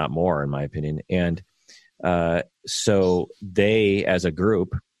 if not more, in my opinion. And so they, as a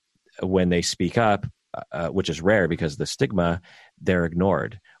group, when they speak up, which is rare because of the stigma, they're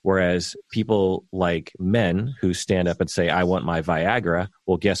ignored. Whereas people like men who stand up and say, I want my Viagra,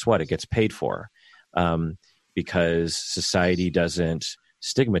 well, guess what? It gets paid for because society doesn't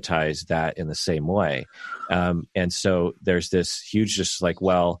stigmatize that in the same way. And so there's this huge just like,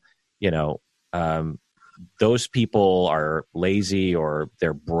 well, those people are lazy or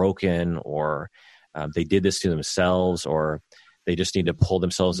they're broken or they did this to themselves or they just need to pull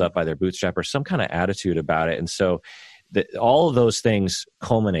themselves up by their bootstrap or some kind of attitude about it. And so all of those things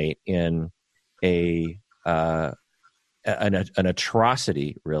culminate in an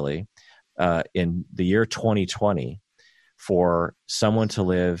atrocity, really, in the year 2020 for someone to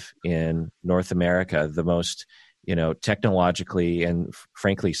live in North America, the most, technologically and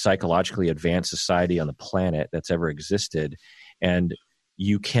frankly, psychologically advanced society on the planet that's ever existed. And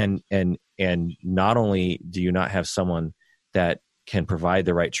you can, and not only do you not have someone that can provide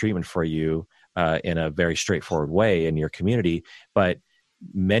the right treatment for you in a very straightforward way in your community, but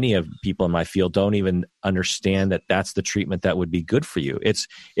many of people in my field don't even understand that that's the treatment that would be good for you. It's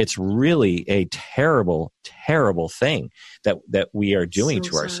really a terrible, terrible thing that we are doing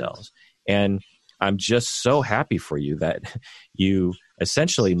to ourselves. And I'm just so happy for you that you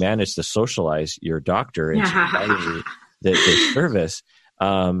essentially managed to socialize your doctor into providing the service.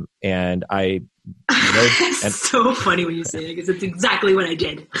 And I, it's so funny when you say it, because it's exactly what I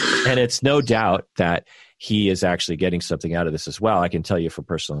did. And it's no doubt that he is actually getting something out of this as well. I can tell you from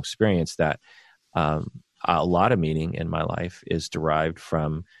personal experience that a lot of meaning in my life is derived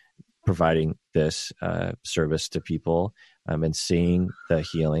from providing this service to people and seeing the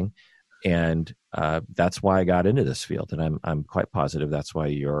healing. And that's why I got into this field. And I'm quite positive that's why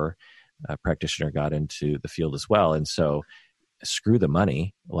your practitioner got into the field as well. And so screw the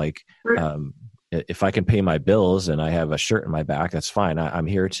money. Like, if I can pay my bills and I have a shirt in my back, that's fine. I'm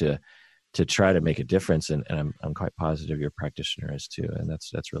here to try to make a difference. And I'm quite positive your practitioner is too. And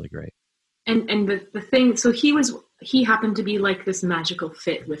that's really great. And the thing, so he happened to be like this magical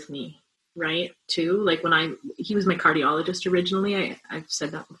fit with me, right? Too. Like he was my cardiologist originally. I've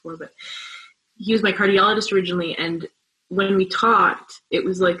said that before, but he was my cardiologist originally. And when we talked, it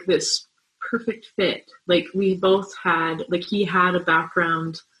was like this perfect fit. Like we both had, like he had a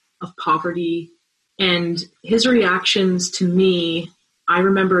background of poverty, and his reactions to me, I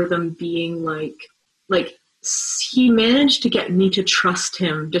remember them being like he managed to get me to trust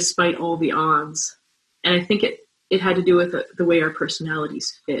him despite all the odds. And I think it had to do with the way our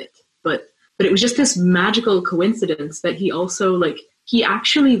personalities fit. But it was just this magical coincidence that he also, like, he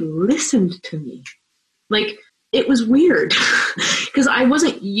actually listened to me. Like, it was weird because I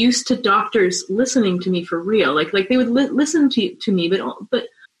wasn't used to doctors listening to me for real. Like they would listen to me, but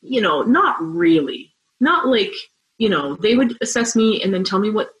not really. Not like, they would assess me and then tell me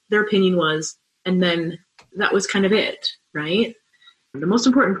what their opinion was. And then that was kind of it, right? The most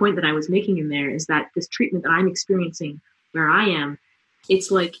important point that I was making in there is that this treatment that I'm experiencing where I am, it's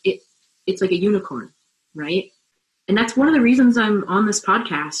like a unicorn, right? And that's one of the reasons I'm on this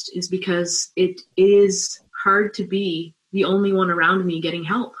podcast, is because it is hard to be the only one around me getting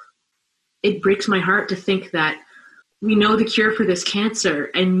help. It breaks my heart to think that we know the cure for this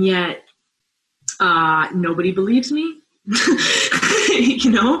cancer, and yet nobody believes me.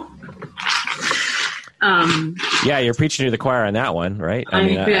 Yeah, you're preaching to the choir on that one, right? I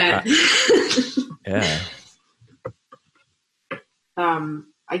mean, bet. Yeah.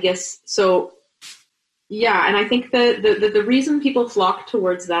 I guess so. Yeah, and I think the reason people flock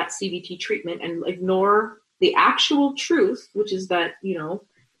towards that CBT treatment and ignore the actual truth, which is that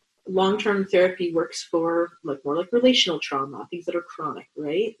long-term therapy works for more like relational trauma, things that are chronic,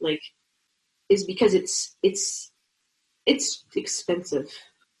 right? Like, is because it's expensive.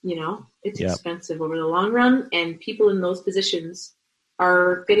 It's expensive over the long run, and people in those positions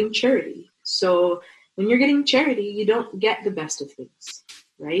are getting charity. So when you're getting charity, you don't get the best of things,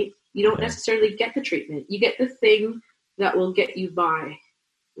 right? You don't necessarily get the treatment. You get the thing that will get you by,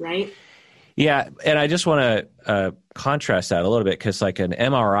 right? Yeah, and I just want to contrast that a little bit, because like an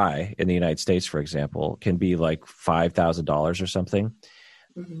MRI in the United States, for example, can be like $5,000 or something.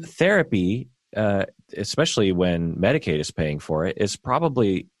 Mm-hmm. Therapy, especially when Medicaid is paying for it, is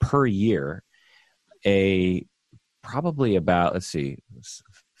probably per year probably about,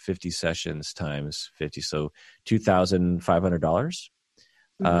 50 sessions times 50, so $2,500.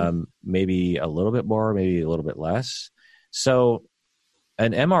 Mm-hmm. Maybe a little bit more, maybe a little bit less. So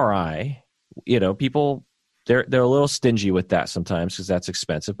an MRI, people, they're a little stingy with that sometimes because that's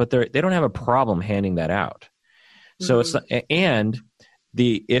expensive, but they don't have a problem handing that out. Mm-hmm. So it's not, and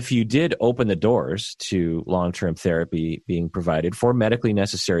if you did open the doors to long-term therapy being provided for medically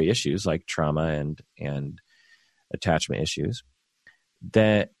necessary issues like trauma and attachment issues,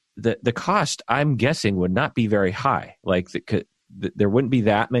 that the cost, I'm guessing, would not be very high. Like there wouldn't be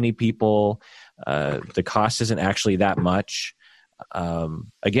that many people. The cost isn't actually that much.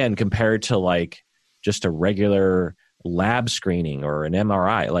 Again, compared to like just a regular lab screening or an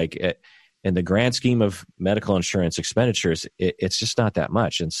MRI, in the grand scheme of medical insurance expenditures, it's just not that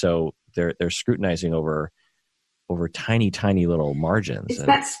much. And so they're scrutinizing over tiny, tiny little margins. It's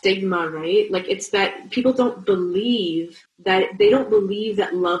that stigma, right? Like, it's that people don't believe that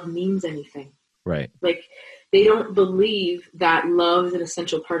love means anything. Right. Like, they don't believe that love is an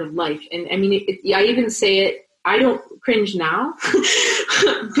essential part of life. And I mean, I even say it, I don't cringe now,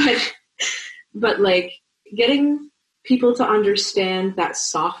 but like getting people to understand that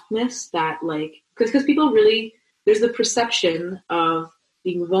softness, that like, because people really, there's the perception of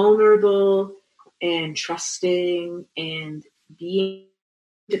being vulnerable and trusting and being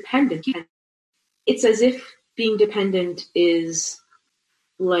dependent. And it's as if being dependent is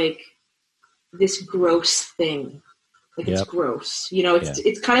like this gross thing. Like it's gross, you know,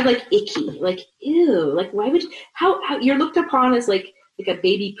 it's kind of like icky, like, ew, like why would, how you're looked upon as like a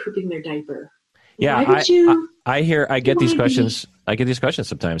baby pooping their diaper. Yeah. Why would you? I get these questions. I get these questions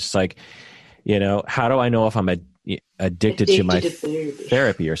sometimes. It's like, you know, how do I know if I'm addicted to my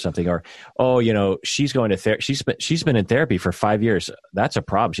therapy or something? Or, oh, you know, she's going to therapy. She's been in therapy for 5 years. That's a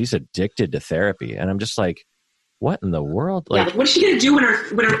problem. She's addicted to therapy. And I'm just like, what in the world? Like, like what is she going to do when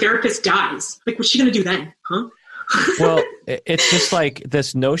her therapist dies? Like, what's she going to do then? Huh? Well, it's just like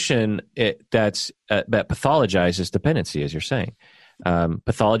this notion that pathologizes dependency, as you're saying.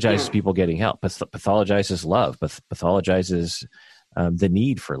 Pathologizes people getting help. Pathologizes love. Pathologizes the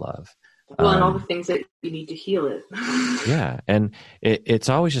need for love. Well, and all the things that you need to heal it. Yeah, and it's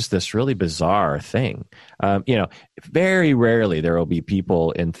always just this really bizarre thing. You know, very rarely there will be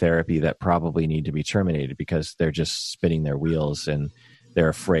people in therapy that probably need to be terminated because they're just spinning their wheels and they're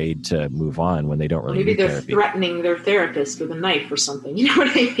afraid to move on when they don't really need therapy. Maybe they're threatening their therapist with a knife or something. You know what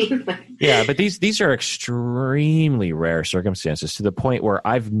I mean? Yeah, but these are extremely rare circumstances to the point where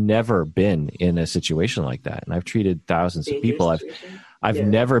I've never been in a situation like that. And I've treated thousands of people. I've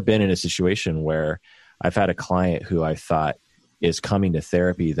never been in a situation where I've had a client who I thought is coming to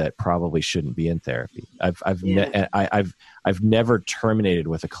therapy that probably shouldn't be in therapy. I've never terminated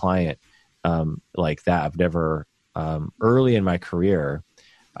with a client like that. I've never early in my career,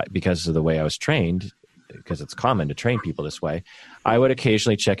 because of the way I was trained, because it's common to train people this way, I would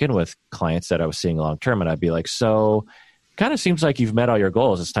occasionally check in with clients that I was seeing long term, and I'd be like, so kind of seems like you've met all your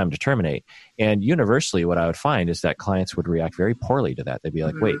goals. It's time to terminate. And universally, what I would find is that clients would react very poorly to that. They'd be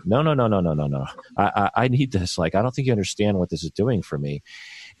like, wait, no. I need this. Like, I don't think you understand what this is doing for me.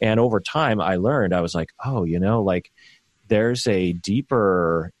 And over time, I learned, I was like, oh, you know, like there's a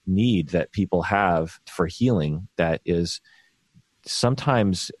deeper need that people have for healing that is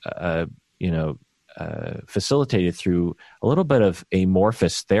sometimes, facilitated through a little bit of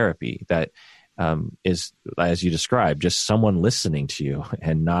amorphous therapy that is, as you described, just someone listening to you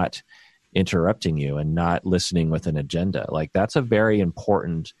and not interrupting you and not listening with an agenda. Like, that's a very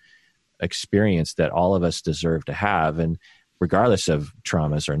important experience that all of us deserve to have, and regardless of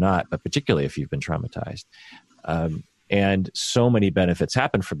traumas or not, but particularly if you've been traumatized. And so many benefits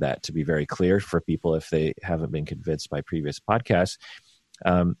happen from that, to be very clear for people if they haven't been convinced by previous podcasts,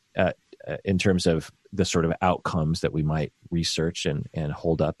 in terms of the sort of outcomes that we might research and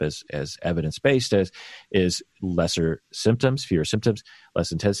hold up as evidence-based, is lesser symptoms, fewer symptoms,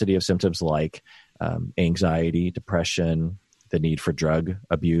 less intensity of symptoms like anxiety, depression, the need for drug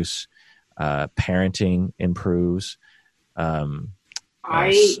abuse, parenting improves,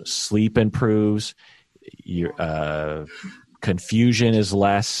 sleep improves, your confusion is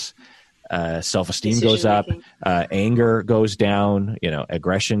less, self-esteem goes up, anger goes down,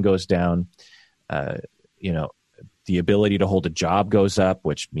 aggression goes down, the ability to hold a job goes up,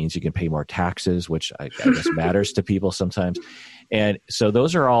 which means you can pay more taxes, which I guess matters to people sometimes. And so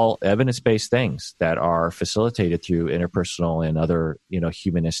those are all evidence-based things that are facilitated through interpersonal and other,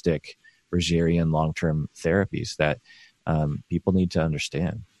 humanistic Rogerian long-term therapies that people need to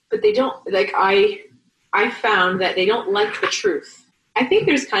understand. But they don't, I found that they don't like the truth. I think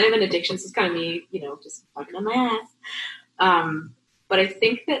there's kind of an addiction. This is kind of me, just fucking on my ass. But I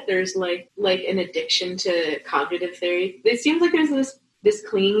think that there's like an addiction to cognitive therapy. It seems like there's this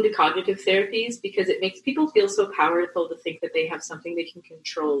clinging to cognitive therapies because it makes people feel so powerful to think that they have something they can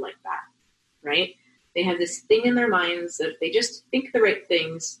control like that, right? They have this thing in their minds that if they just think the right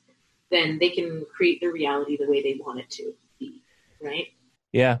things, then they can create their reality the way they want it to be, right?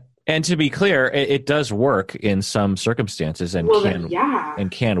 Yeah. And to be clear, it does work in some circumstances and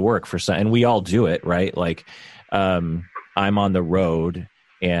can work for some, and we all do it, right? Like, I'm on the road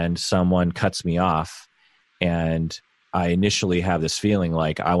and someone cuts me off, and I initially have this feeling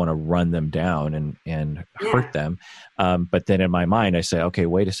like I want to run them down and hurt them. But then in my mind, I say, okay,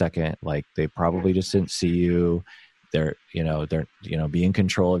 wait a second. Like, they probably just didn't see you. They're be in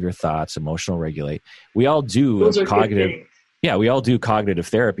control of your thoughts, emotional regulate. We all do cognitive. Yeah, we all do cognitive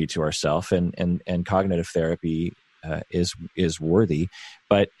therapy to ourselves, and cognitive therapy is worthy,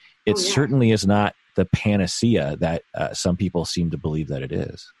 but it certainly is not the panacea that some people seem to believe that it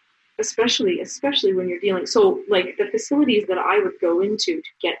is. Especially when you're dealing. So, like, the facilities that I would go into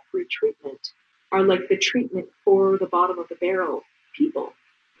to get free treatment are like the treatment for the bottom of the barrel people,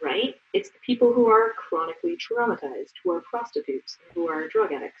 right? It's the people who are chronically traumatized, who are prostitutes, who are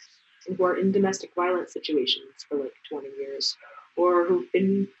drug addicts, and who are in domestic violence situations for like 20 years, or who've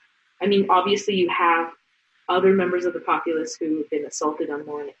been, obviously you have other members of the populace who've been assaulted on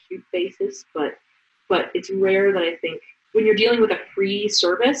more an acute basis, but it's rare that I think when you're dealing with a free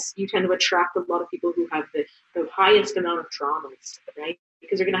service, you tend to attract a lot of people who have the highest amount of traumas, right?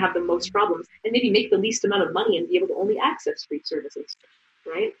 Because they're going to have the most problems and maybe make the least amount of money and be able to only access free services,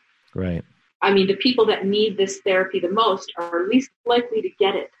 right? Right. I mean, the people that need this therapy the most are least likely to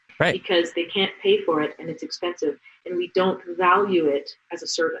get it, right, because they can't pay for it and it's expensive, and we don't value it as a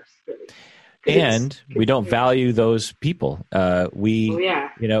service, really. And we don't value those people. All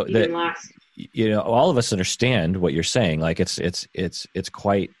of us understand what you're saying. Like it's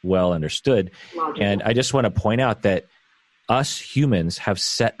quite well understood. Logical. And I just want to point out that us humans have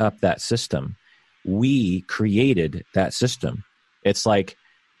set up that system. We created that system. It's like,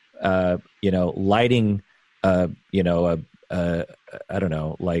 lighting, a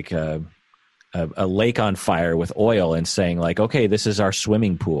lake on fire with oil and saying like, okay, this is our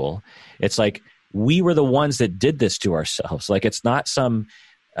swimming pool. It's like, we were the ones that did this to ourselves. Like, it's not some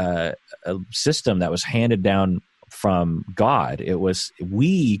a system that was handed down from God. It was,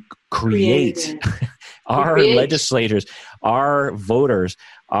 we create our legislators, our voters,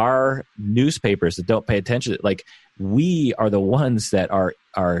 our newspapers that don't pay attention. Like, we are the ones that are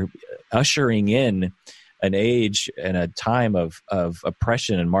ushering in an age and a time of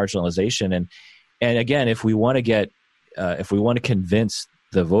oppression and marginalization. And again, if we want to convince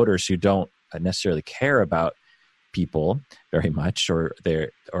the voters who don't necessarily care about people very much, or they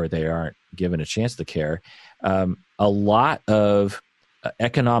aren't given a chance to care, a lot of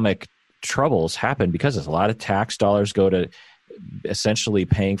economic troubles happen because a lot of tax dollars go to essentially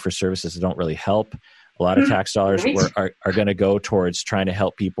paying for services that don't really help. A lot of tax dollars are going to go towards trying to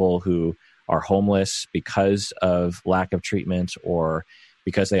help people who are homeless because of lack of treatment, or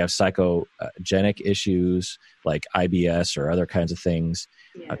because they have psychogenic issues like IBS or other kinds of things,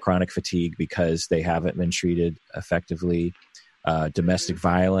 chronic fatigue because they haven't been treated effectively, domestic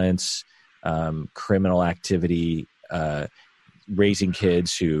violence, criminal activity, raising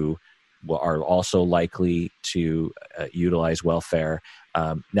kids who are also likely to utilize welfare.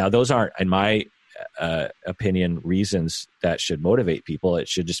 Now, those aren't, in my opinion, reasons that should motivate people. It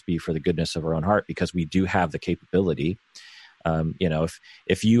should just be for the goodness of our own heart, because we do have the capability.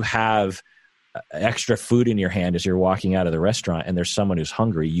 If you have extra food in your hand as you're walking out of the restaurant and there's someone who's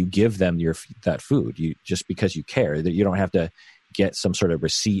hungry, you give them that food. You, just because you care, that you don't have to get some sort of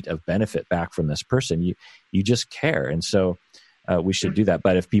receipt of benefit back from this person. You just care. And so we should do that.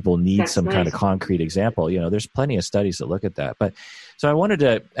 But if people need kind of concrete example, there's plenty of studies that look at that. But so I wanted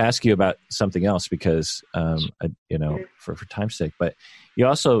to ask you about something else because, for time's sake, but you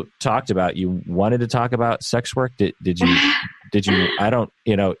also talked about, you wanted to talk about sex work. Did you, I don't,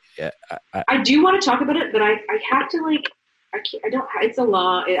 I do want to talk about it, but I have to I don't, it's a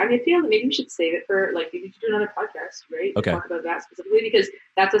law. I feel that maybe we should save it for maybe we should do another podcast, right? Okay. Talk about that specifically, because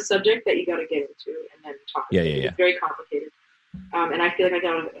that's a subject that you got to get into and then talk about it. It's very complicated. And I feel like I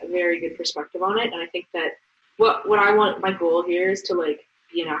got a very good perspective on it. And I think that what I want, my goal here is to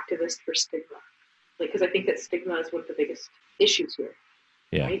be an activist for stigma. Because I think that stigma is one of the biggest issues here.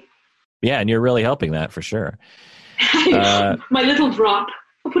 Yeah. Right? Yeah. And you're really helping that for sure. My little drop.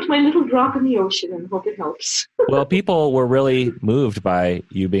 I'll put my little drop in the ocean and hope it helps. Well, people were really moved by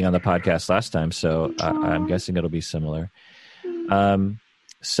you being on the podcast last time. So I'm guessing it'll be similar. I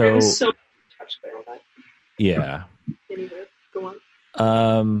was so touched by all that. Yeah. Anyway, go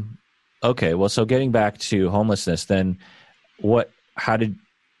on. Okay. Well, so getting back to homelessness, then how did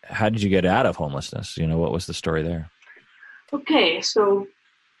you get out of homelessness? What was the story there? Okay. So,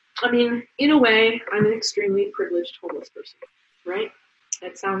 in a way, I'm an extremely privileged homeless person, right?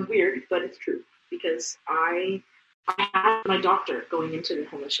 That sounds weird, but it's true, because I had my doctor going into the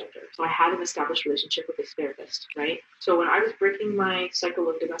homeless shelter. So I had an established relationship with this therapist, right? So when I was breaking my cycle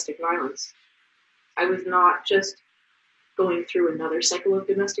of domestic violence, I was not just going through another cycle of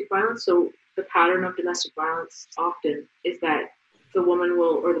domestic violence. So the pattern of domestic violence often is that the woman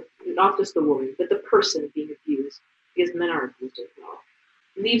not just the woman, but the person being abused, because men are abused as well,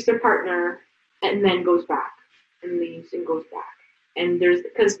 leaves their partner and then goes back and leaves and goes back. And there's,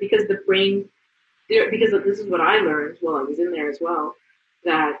 because the brain, because this is what I learned while I was in there as well,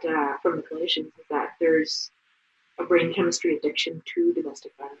 that from the clinicians, is that there's a brain chemistry addiction to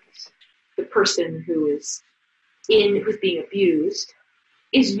domestic violence. The person who's being abused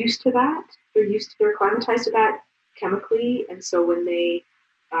is used to that. They're acclimatized to that chemically. And so when they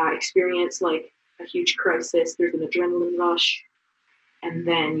experience a huge crisis, there's an adrenaline rush, and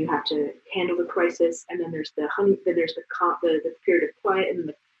then you have to handle the crisis. And then there's the period of quiet,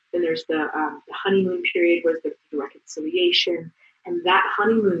 and then there's the honeymoon period, where there's the reconciliation. And that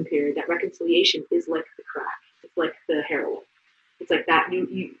honeymoon period, that reconciliation, is like the crack. It's like the heroin. It's like that.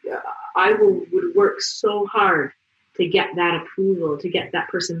 I would work so hard to get that approval, to get that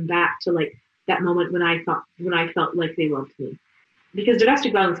person back to like that moment when I felt like they loved me. Because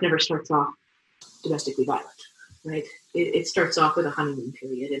domestic violence never starts off domestically violent, right? It starts off with a honeymoon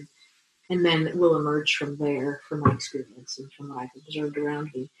period, and then will emerge from there, from my experience and from what I've observed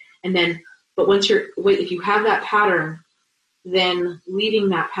around me. And then, but if you have that pattern, then leaving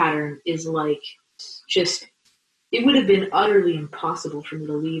that pattern is like just, it would have been utterly impossible for me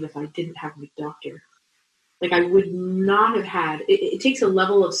to leave if I didn't have my doctor. Like I would not have had, it takes a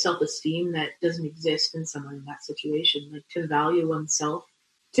level of self-esteem that doesn't exist in someone in that situation, like to value oneself.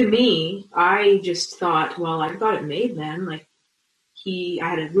 To me, I just thought, well, I got it made, man. Like I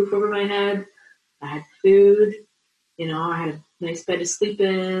had a roof over my head, I had food, I had a nice bed to sleep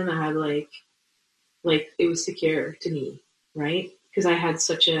in. I had like it was secure to me, right? Because I had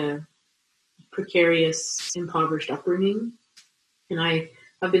such a precarious, impoverished upbringing, and I've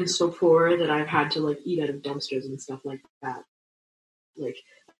been so poor that I've had to like eat out of dumpsters and stuff like that. Like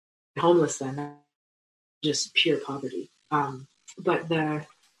homeless then, just pure poverty.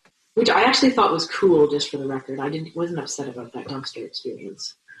 Which I actually thought was cool, just for the record. Wasn't upset about that dumpster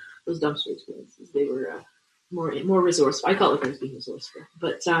experience. Those dumpster experiences, they were more resourceful. I felt like I was being resourceful.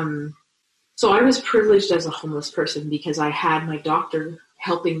 But so I was privileged as a homeless person because I had my doctor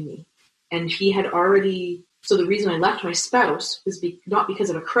helping me, and he had already. So the reason I left my spouse was not because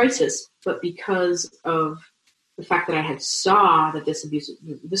of a crisis, but because of the fact that I had saw that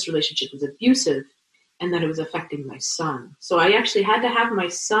this relationship was abusive, and that it was affecting my son. So I actually had to have my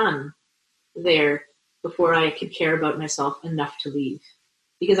son there before I could care about myself enough to leave.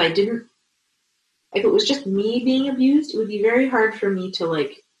 Because I didn't, if it was just me being abused, it would be very hard for me to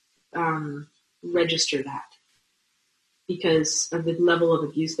register that because of the level of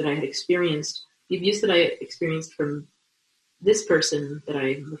abuse that I had experienced. The abuse that I experienced from this person that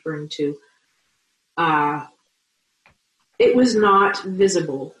I'm referring to, it was not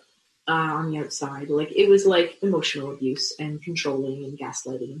visible on the outside. Like it was like emotional abuse and controlling and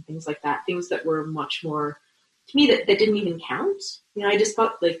gaslighting and things like that. Things that were much more to me that didn't even count. I just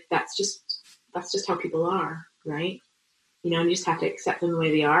thought like that's just how people are, right? You just have to accept them the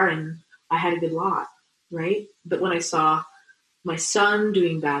way they are. And I had a good lot, right? But when I saw my son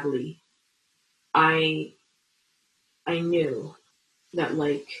doing badly, I knew that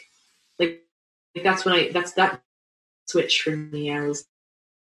like that's that switch for me. I was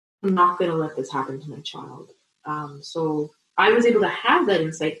not going to let this happen to my child. So I was able to have that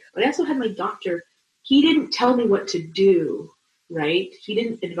insight, but I also had my doctor. He didn't tell me what to do, right? He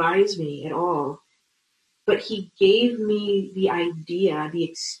didn't advise me at all, but he gave me the idea, the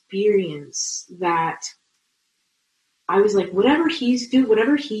experience that I was like, whatever he's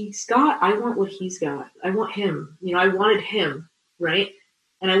got, I want what he's got. I want him. I wanted him, right?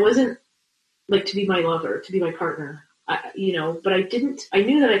 And I wasn't like to be my lover, to be my partner, but I knew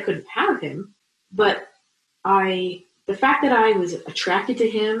that I couldn't have him, but the fact that I was attracted to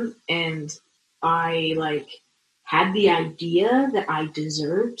him and I like had the idea that I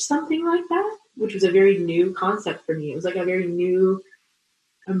deserved something like that, which was a very new concept for me. It was like a very new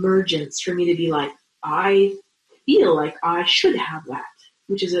emergence for me to be like, I feel like I should have that,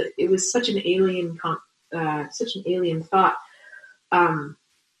 it was such an alien thought, such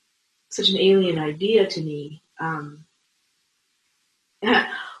an alien idea to me.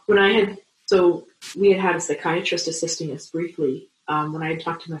 We had a psychiatrist assisting us briefly. When I had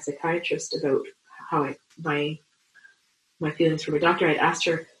talked to my psychiatrist about how my feelings for my doctor, I'd asked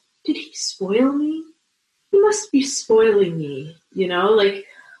her, did he spoil me? He must be spoiling me, like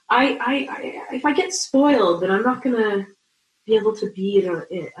if I get spoiled, then I'm not going to be able to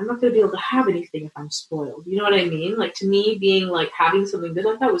I'm not going to be able to have anything if I'm spoiled. You know what I mean? Like to me, being like having something good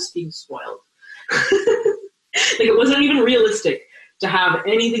like that was being spoiled. Like it wasn't even realistic to have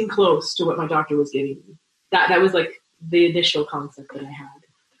anything close to what my doctor was giving me. That was like the initial concept that I had.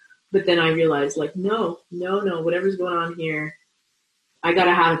 But then I realized like, no, whatever's going on here, I got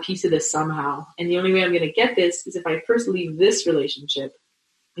to have a piece of this somehow. And the only way I'm going to get this is if I first leave this relationship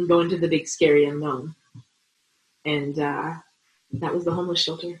and go into the big scary unknown. And that was the homeless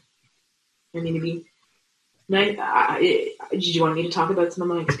shelter. I mean, did you want me to talk about some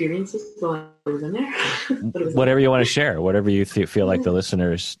of my experiences while I was in there? Whatever you want to share, whatever you feel like the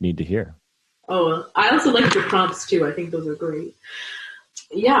listeners need to hear. Oh, well, I also liked your prompts too. I think those are great.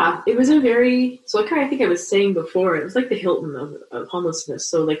 Yeah, it was I think I was saying before, it was like the Hilton of homelessness.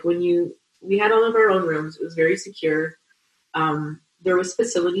 So like we had all of our own rooms, it was very secure. There was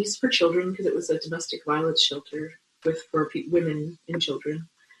facilities for children because it was a domestic violence shelter for women and children.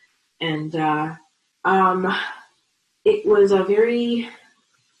 And it was a very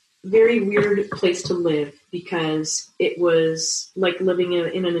very weird place to live because it was like living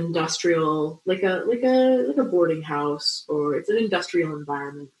in an industrial, like a boarding house, or it's an industrial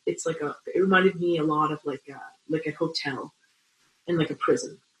environment. It's it reminded me a lot of like a hotel and like a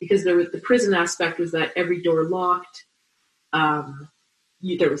prison, because the prison aspect was that every door locked.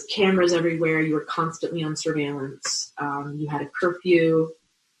 There was cameras everywhere. You were constantly on surveillance. You had a curfew.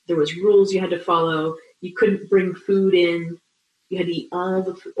 There was rules you had to follow. You couldn't bring food in. You had to eat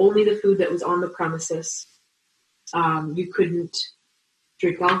only the food that was on the premises. You couldn't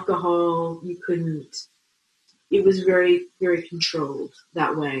drink alcohol. You couldn't. It was very, very controlled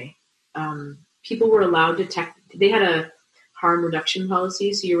that way. People were allowed to they had a harm reduction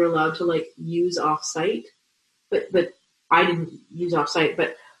policy, so you were allowed to like use off-site. But I didn't use off-site.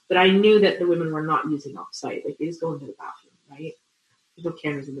 But I knew that the women were not using off-site. Like they just go into the bathroom, right? There's no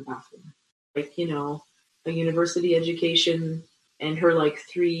cameras in the bathroom. Like, a university education and her like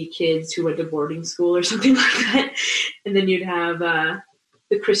 3 kids who went to boarding school or something like that. And then you'd have the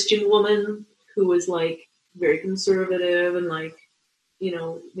Christian woman who was like very conservative and like,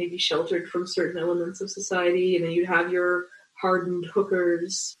 maybe sheltered from certain elements of society. And then you'd have your hardened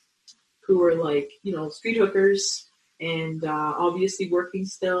hookers who were like, street hookers and obviously working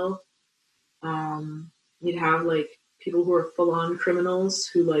still. You'd have like people who are full-on criminals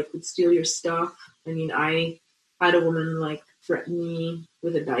who like would steal your stuff. I mean, I had a woman like threaten me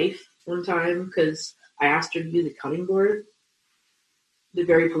with a knife one time because I asked her to do the cutting board.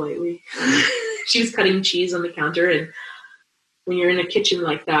 Very politely. She was cutting cheese on the counter, and when you're in a kitchen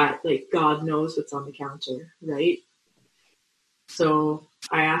like that, like God knows what's on the counter, right? So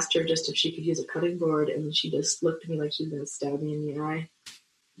I asked her just if she could use a cutting board, and she just looked at me like she was going to stab me in the eye.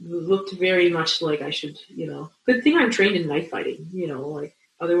 It looked very much like I should, Good thing I'm trained in knife fighting, like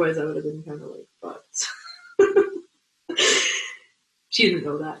otherwise I would have been kind of like, but she didn't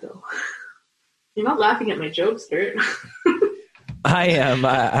know that though. You're not laughing at my jokes, Kurt. I am.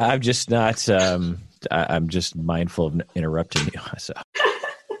 I'm just not. I'm just mindful of interrupting you. So.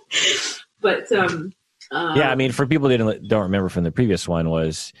 But yeah, I mean, for people that don't remember from the previous one,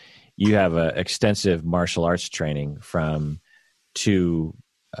 was you have an extensive martial arts training from to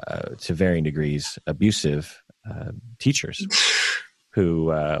varying degrees abusive teachers,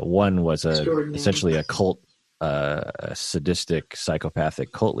 who one was essentially a cult, a sadistic,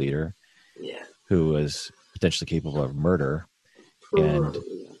 psychopathic cult leader, who was potentially capable of murder. And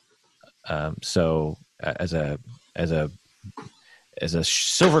so as a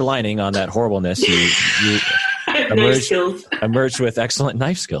silver lining on that horribleness, you emerged with excellent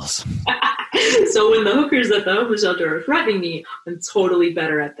knife skills. So when the hookers at the homeless shelter are threatening me, I'm totally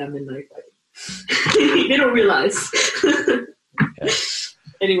better at them in knife fighting. They don't realize. Yeah.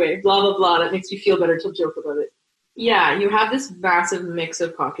 Anyway, blah, blah, blah. That makes me feel better to joke about it. Yeah, you have this massive mix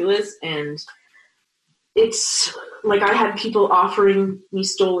of populace, and it's like I had people offering me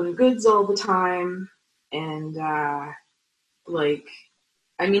stolen goods all the time. And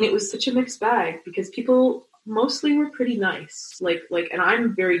it was such a mixed bag because people mostly were pretty nice. And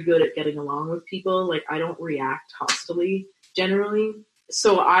I'm very good at getting along with people. Like, I don't react hostilely generally.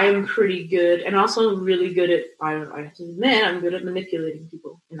 So I'm pretty good, and also really good at, I have to admit, I'm good at manipulating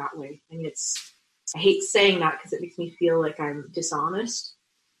people in that way. I mean, I hate saying that because it makes me feel like I'm dishonest,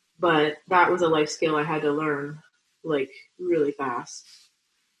 but that was a life skill I had to learn, like, really fast.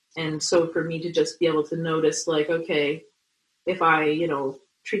 And so for me to just be able to notice, like, okay, if I,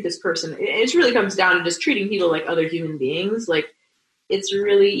 treat this person, it really comes down to just treating people like other human beings. Like, it's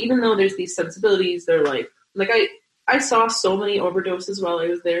really, even though there's these sensibilities, they're like I saw so many overdoses while I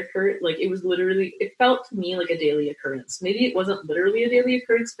was there, Kurt. Like, it felt to me like a daily occurrence. Maybe it wasn't literally a daily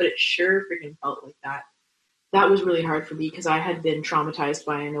occurrence, but it sure freaking felt like that. That was really hard for me because I had been traumatized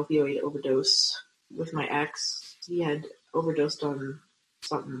by an opioid overdose with my ex. He had overdosed on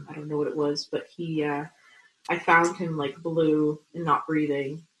something. I don't know what it was, but I found him like blue and not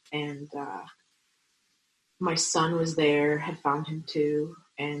breathing. And my son was there, had found him too.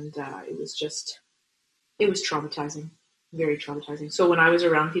 And it was traumatizing, very traumatizing. So when I was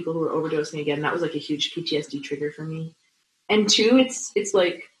around people who were overdosing again, that was like a huge PTSD trigger for me. And two, it's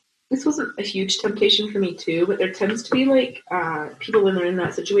like, this wasn't a huge temptation for me too, but there tends to be like people when they're in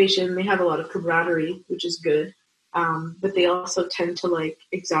that situation, they have a lot of camaraderie, which is good. But they also tend to like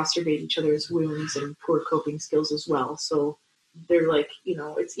exacerbate each other's wounds and poor coping skills as well. So they're like,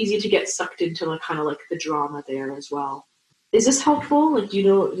 it's easy to get sucked into like kind of like the drama there as well. Is this helpful? Like,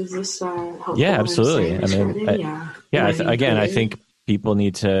 is this helpful? Yeah, absolutely. I mean, I think people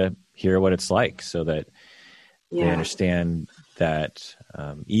need to hear what it's like so that they understand that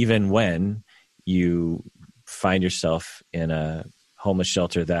even when you find yourself in a homeless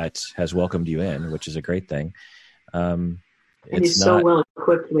shelter that has welcomed you in, which is a great thing. And it's so well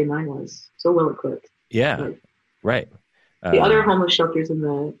equipped the way mine was. So well equipped. Yeah. Like, Right. the other homeless shelters in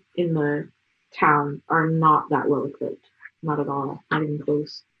the town are not that well equipped. Not at all. Not even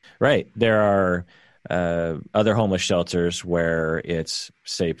close. Right. There are other homeless shelters where it's,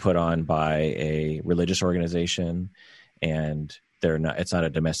 say, put on by a religious organization, and it's not a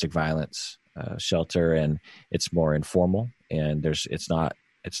domestic violence shelter, and it's more informal, and it's not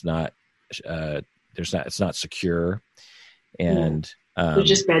secure, and there's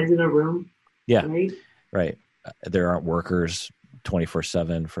just beds in a room. Yeah. Right. There aren't workers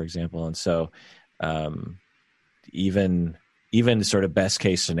 24/7, for example, and so even sort of best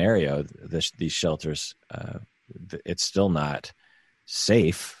case scenario, these shelters, it's still not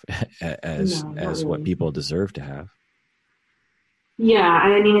safe as really. what people deserve to have. Yeah,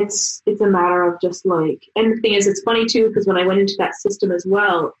 I mean, it's a matter of just like, and the thing is, it's funny too, because when I went into that system as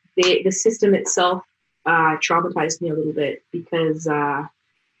well, the system itself traumatized me a little bit, because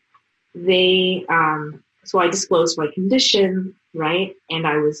so I disclosed my condition, right? And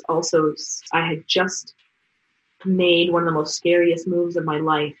I had just made one of the most scariest moves of my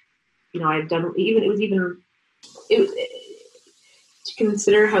life. I've done, to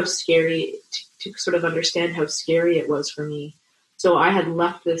consider how scary, to sort of understand how scary it was for me. So I had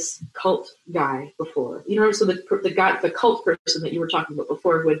left this cult guy before, so the cult person that you were talking about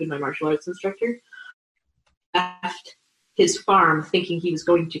before, who had been my martial arts instructor, left his farm thinking he was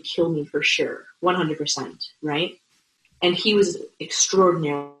going to kill me for sure, 100%, right? And he was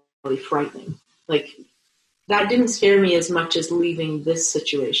extraordinarily frightening. Like, that didn't scare me as much as leaving this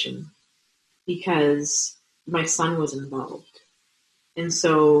situation, because my son was involved. And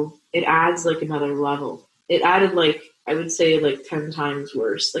so it adds like another level. It added I would say 10 times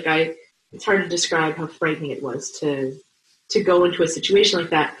worse. It's hard to describe how frightening it was to go into a situation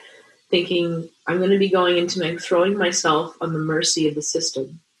like that, thinking I'm going to be going into throwing myself on the mercy of the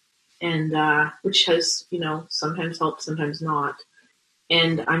system, and which has, sometimes helped, sometimes not.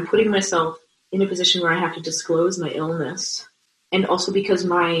 And I'm putting myself in a position where I have to disclose my illness. And also because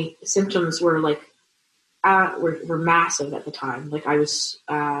my symptoms were were massive at the time. I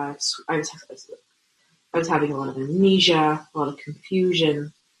was having a lot of amnesia, a lot of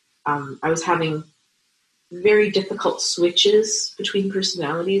confusion. I was having very difficult switches between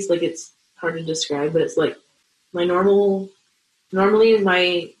personalities. It's hard to describe, but it's normally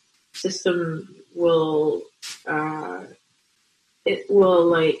my system will,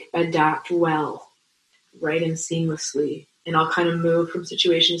 adapt well, right, and seamlessly. And I'll kind of move from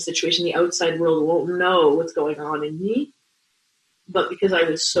situation to situation. The outside world won't know what's going on in me. But because I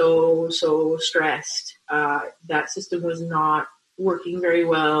was so stressed, that system was not working very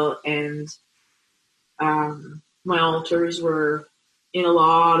well. And my alters were in a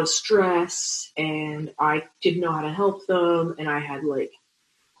lot of stress, and I didn't know how to help them. And I had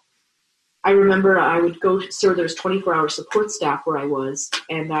I remember I would go, so there's 24-hour support staff where I was,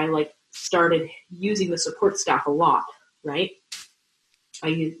 and I started using the support staff a lot, right?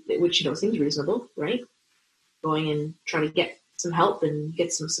 Which, seems reasonable, right? Going and trying to get some help and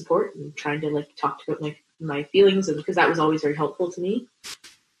get some support, and trying to talk about my feelings, and because that was always very helpful to me.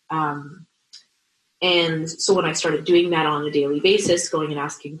 And so when I started doing that on a daily basis, going and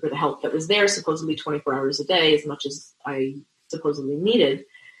asking for the help that was there, supposedly 24 hours a day, as much as I supposedly needed,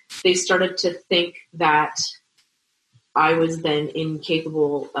 they started to think that I was then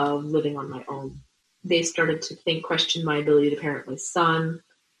incapable of living on my own. They started to question my ability to parent my son,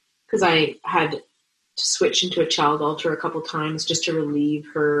 because I had to switch into a child alter a couple times just to relieve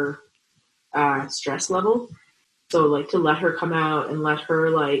her stress level. So to let her come out and let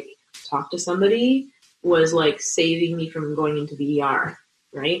her talk to somebody was saving me from going into the ER,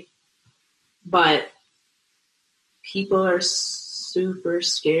 right? But people are super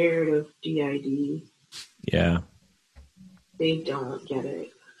scared of DID. Yeah. They don't get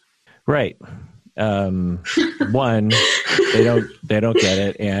it. Right. One, they don't get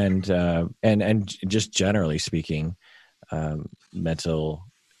it, and just generally speaking, mental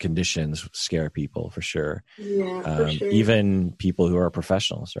conditions scare people for sure. Yeah, for sure. Even people who are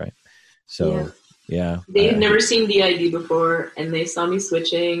professionals, right? So yeah. They've never seen DID before, and they saw me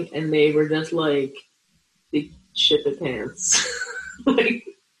switching, and they were just they shit their pants. And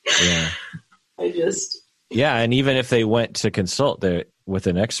even if they went to consult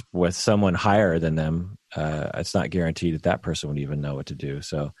with someone higher than them, it's not guaranteed that person would even know what to do.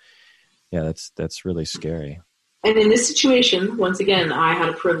 So yeah, that's really scary. And in this situation, once again, I had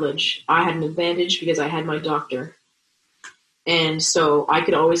a privilege. I had an advantage because I had my doctor. And so I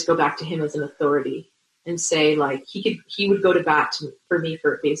could always go back to him as an authority. and say like he would go to bat for me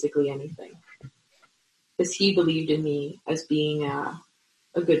for basically anything, because he believed in me as being a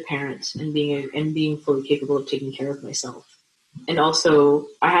good parent and being fully capable of taking care of myself. And also,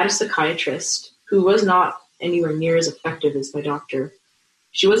 I had a psychiatrist who was not anywhere near as effective as my doctor.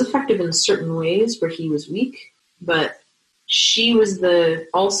 She was effective in certain ways where he was weak, but she was the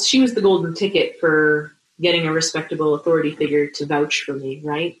golden ticket for getting a respectable authority figure to vouch for me,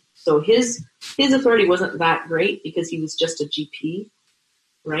 right? So his authority wasn't that great because he was just a GP,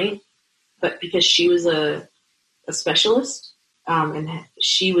 right? But because she was a specialist, and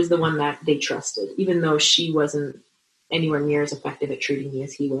she was the one that they trusted, even though she wasn't anywhere near as effective at treating me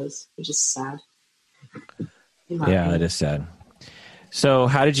as he was, which is sad. Yeah, that is sad. So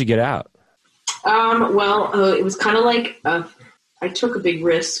how did you get out? It was kind of like I took a big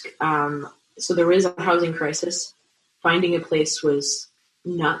risk. So there is a housing crisis. Finding a place was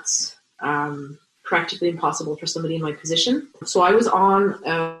nuts, practically impossible for somebody in my position. So I was on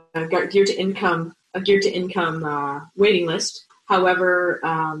a geared to income waiting list. However,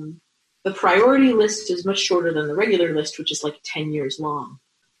 the priority list is much shorter than the regular list, which is like 10 years long.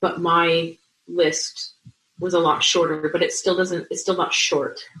 But my list was a lot shorter, but it's still not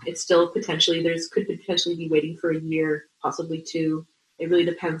short. It's still could potentially be waiting for a year, possibly two. It really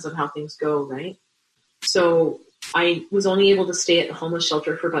depends on how things go, right? So I was only able to stay at the homeless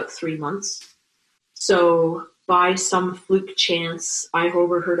shelter for about 3 months. So by some fluke chance, I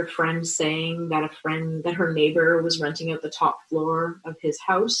overheard a friend saying that her neighbor was renting out the top floor of his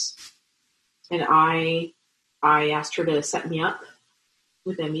house. And I asked her to set me up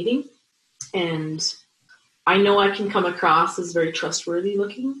with a meeting. And I know I can come across as very trustworthy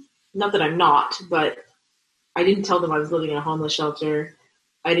looking. Not that I'm not, but I didn't tell them I was living in a homeless shelter.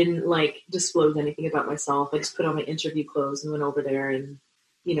 I didn't disclose anything about myself. I just put on my interview clothes and went over there and,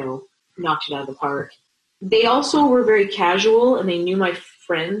 knocked it out of the park. They also were very casual, and they knew my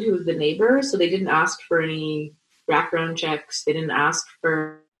friend who was the neighbor, so they didn't ask for any background checks. They didn't ask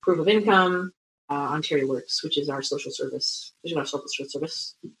for proof of income. Ontario Works, which is our social service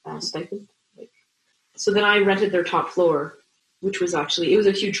stipend. So then I rented their top floor, which was it was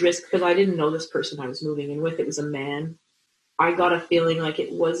a huge risk because I didn't know this person I was moving in with. It was a man. I got a feeling like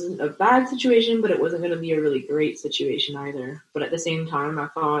it wasn't a bad situation, but it wasn't going to be a really great situation either. But at the same time, I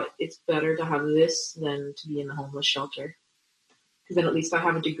thought it's better to have this than to be in the homeless shelter, because then at least I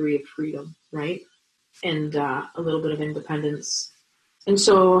have a degree of freedom, right? And a little bit of independence. And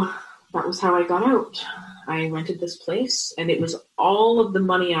so that was how I got out. I rented this place, and it was all of the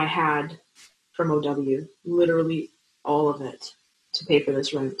money I had from OW, literally all of it, to pay for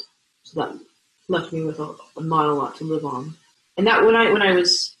this rent. So that left me with not a lot to live on. And that when I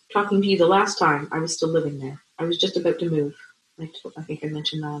was talking to you the last time, I was still living there. I was just about to move. I think I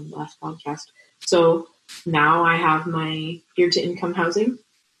mentioned that on the last podcast. So now I have my geared to income housing,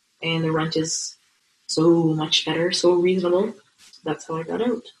 and the rent is so much better, so reasonable. That's how I got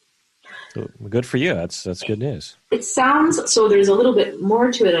out. Good for you. That's good news. It sounds so. There's a little bit more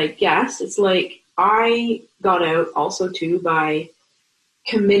to it, I guess. It's like I got out also too by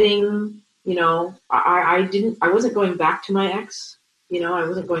committing. I wasn't going back to my ex. I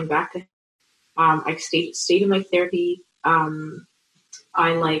wasn't going back to. I stayed in my therapy. I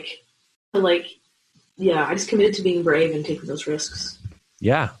just committed to being brave and taking those risks.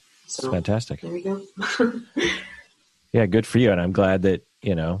 Yeah, so it's fantastic. There we go. Yeah, good for you. And I'm glad that,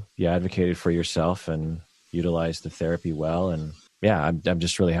 you advocated for yourself and utilized the therapy well. And yeah, I'm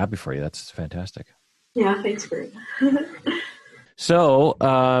just really happy for you. That's fantastic. Yeah, thanks for it. So,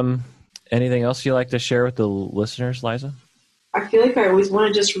 anything else you'd like to share with the listeners, Liza? I feel like I always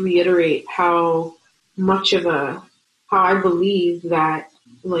want to just reiterate how I believe that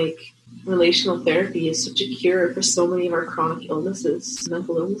relational therapy is such a cure for so many of our chronic illnesses,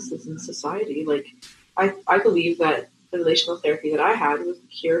 mental illnesses in society. I believe that the relational therapy that I had was a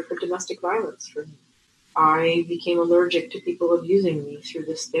cure for domestic violence for me. I became allergic to people abusing me through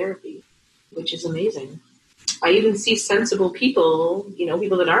this therapy, which is amazing. I even see sensible people,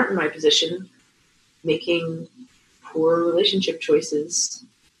 people that aren't in my position, making poor relationship choices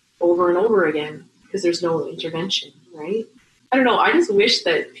over and over again because there's no intervention, right? I don't know. I just wish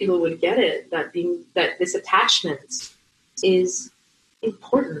that people would get it, that this attachment is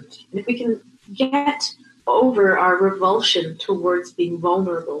important. And if we can get over our revulsion towards being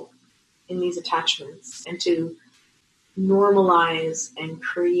vulnerable in these attachments and to normalize and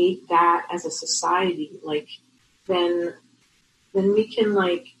create that as a society, then we can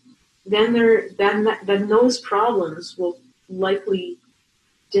then those problems will likely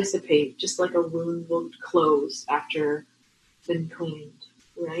dissipate, just like a wound will close after it's been cleaned,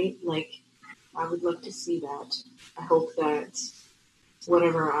 right? I would love to see that. I hope that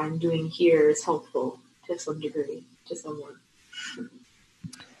whatever I'm doing here is helpful to some degree to someone.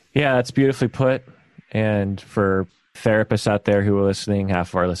 Yeah, that's beautifully put. And for therapists out there who are listening,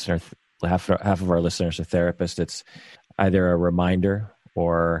 half of our listeners are therapists. It's either a reminder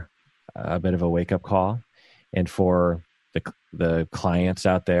or a bit of a wake up call. And for the clients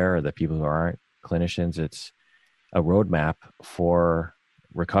out there or the people who aren't clinicians, it's a roadmap for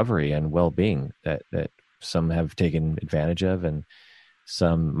recovery and well-being that some have taken advantage of and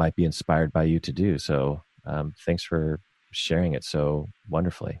some might be inspired by you to do. So thanks for sharing it so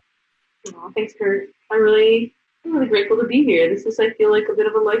wonderfully. Oh, thanks, Kurt. I'm really grateful to be here. This is, I feel like, a bit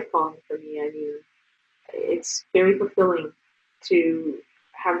of a life calling for me. I mean, it's very fulfilling to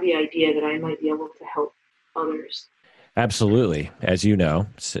have the idea that I might be able to help others. Absolutely. As you know,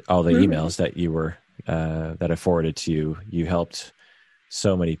 all the emails that you were that I forwarded to you, you helped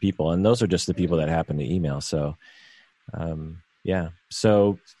so many people, and those are just the people that happen to email. So, yeah.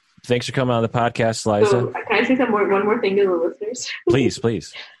 So, thanks for coming on the podcast, Liza. So, can I say one more thing to the listeners?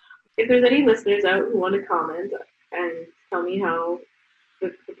 Please. If there's any listeners out who want to comment and tell me how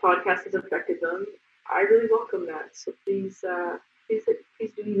the podcast has affected them, I really welcome that. So please do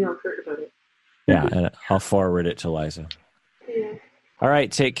email Kurt about it. Yeah, and I'll forward it to Liza. Yeah. All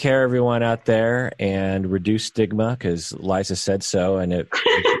right, take care, everyone out there, and reduce stigma, because Liza said so. And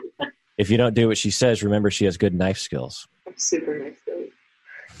if you don't do what she says, remember she has good knife skills. I'm super nice skills.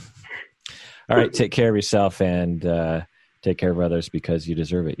 All right, take care of yourself and take care of others because you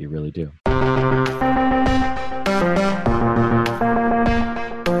deserve it. You really do.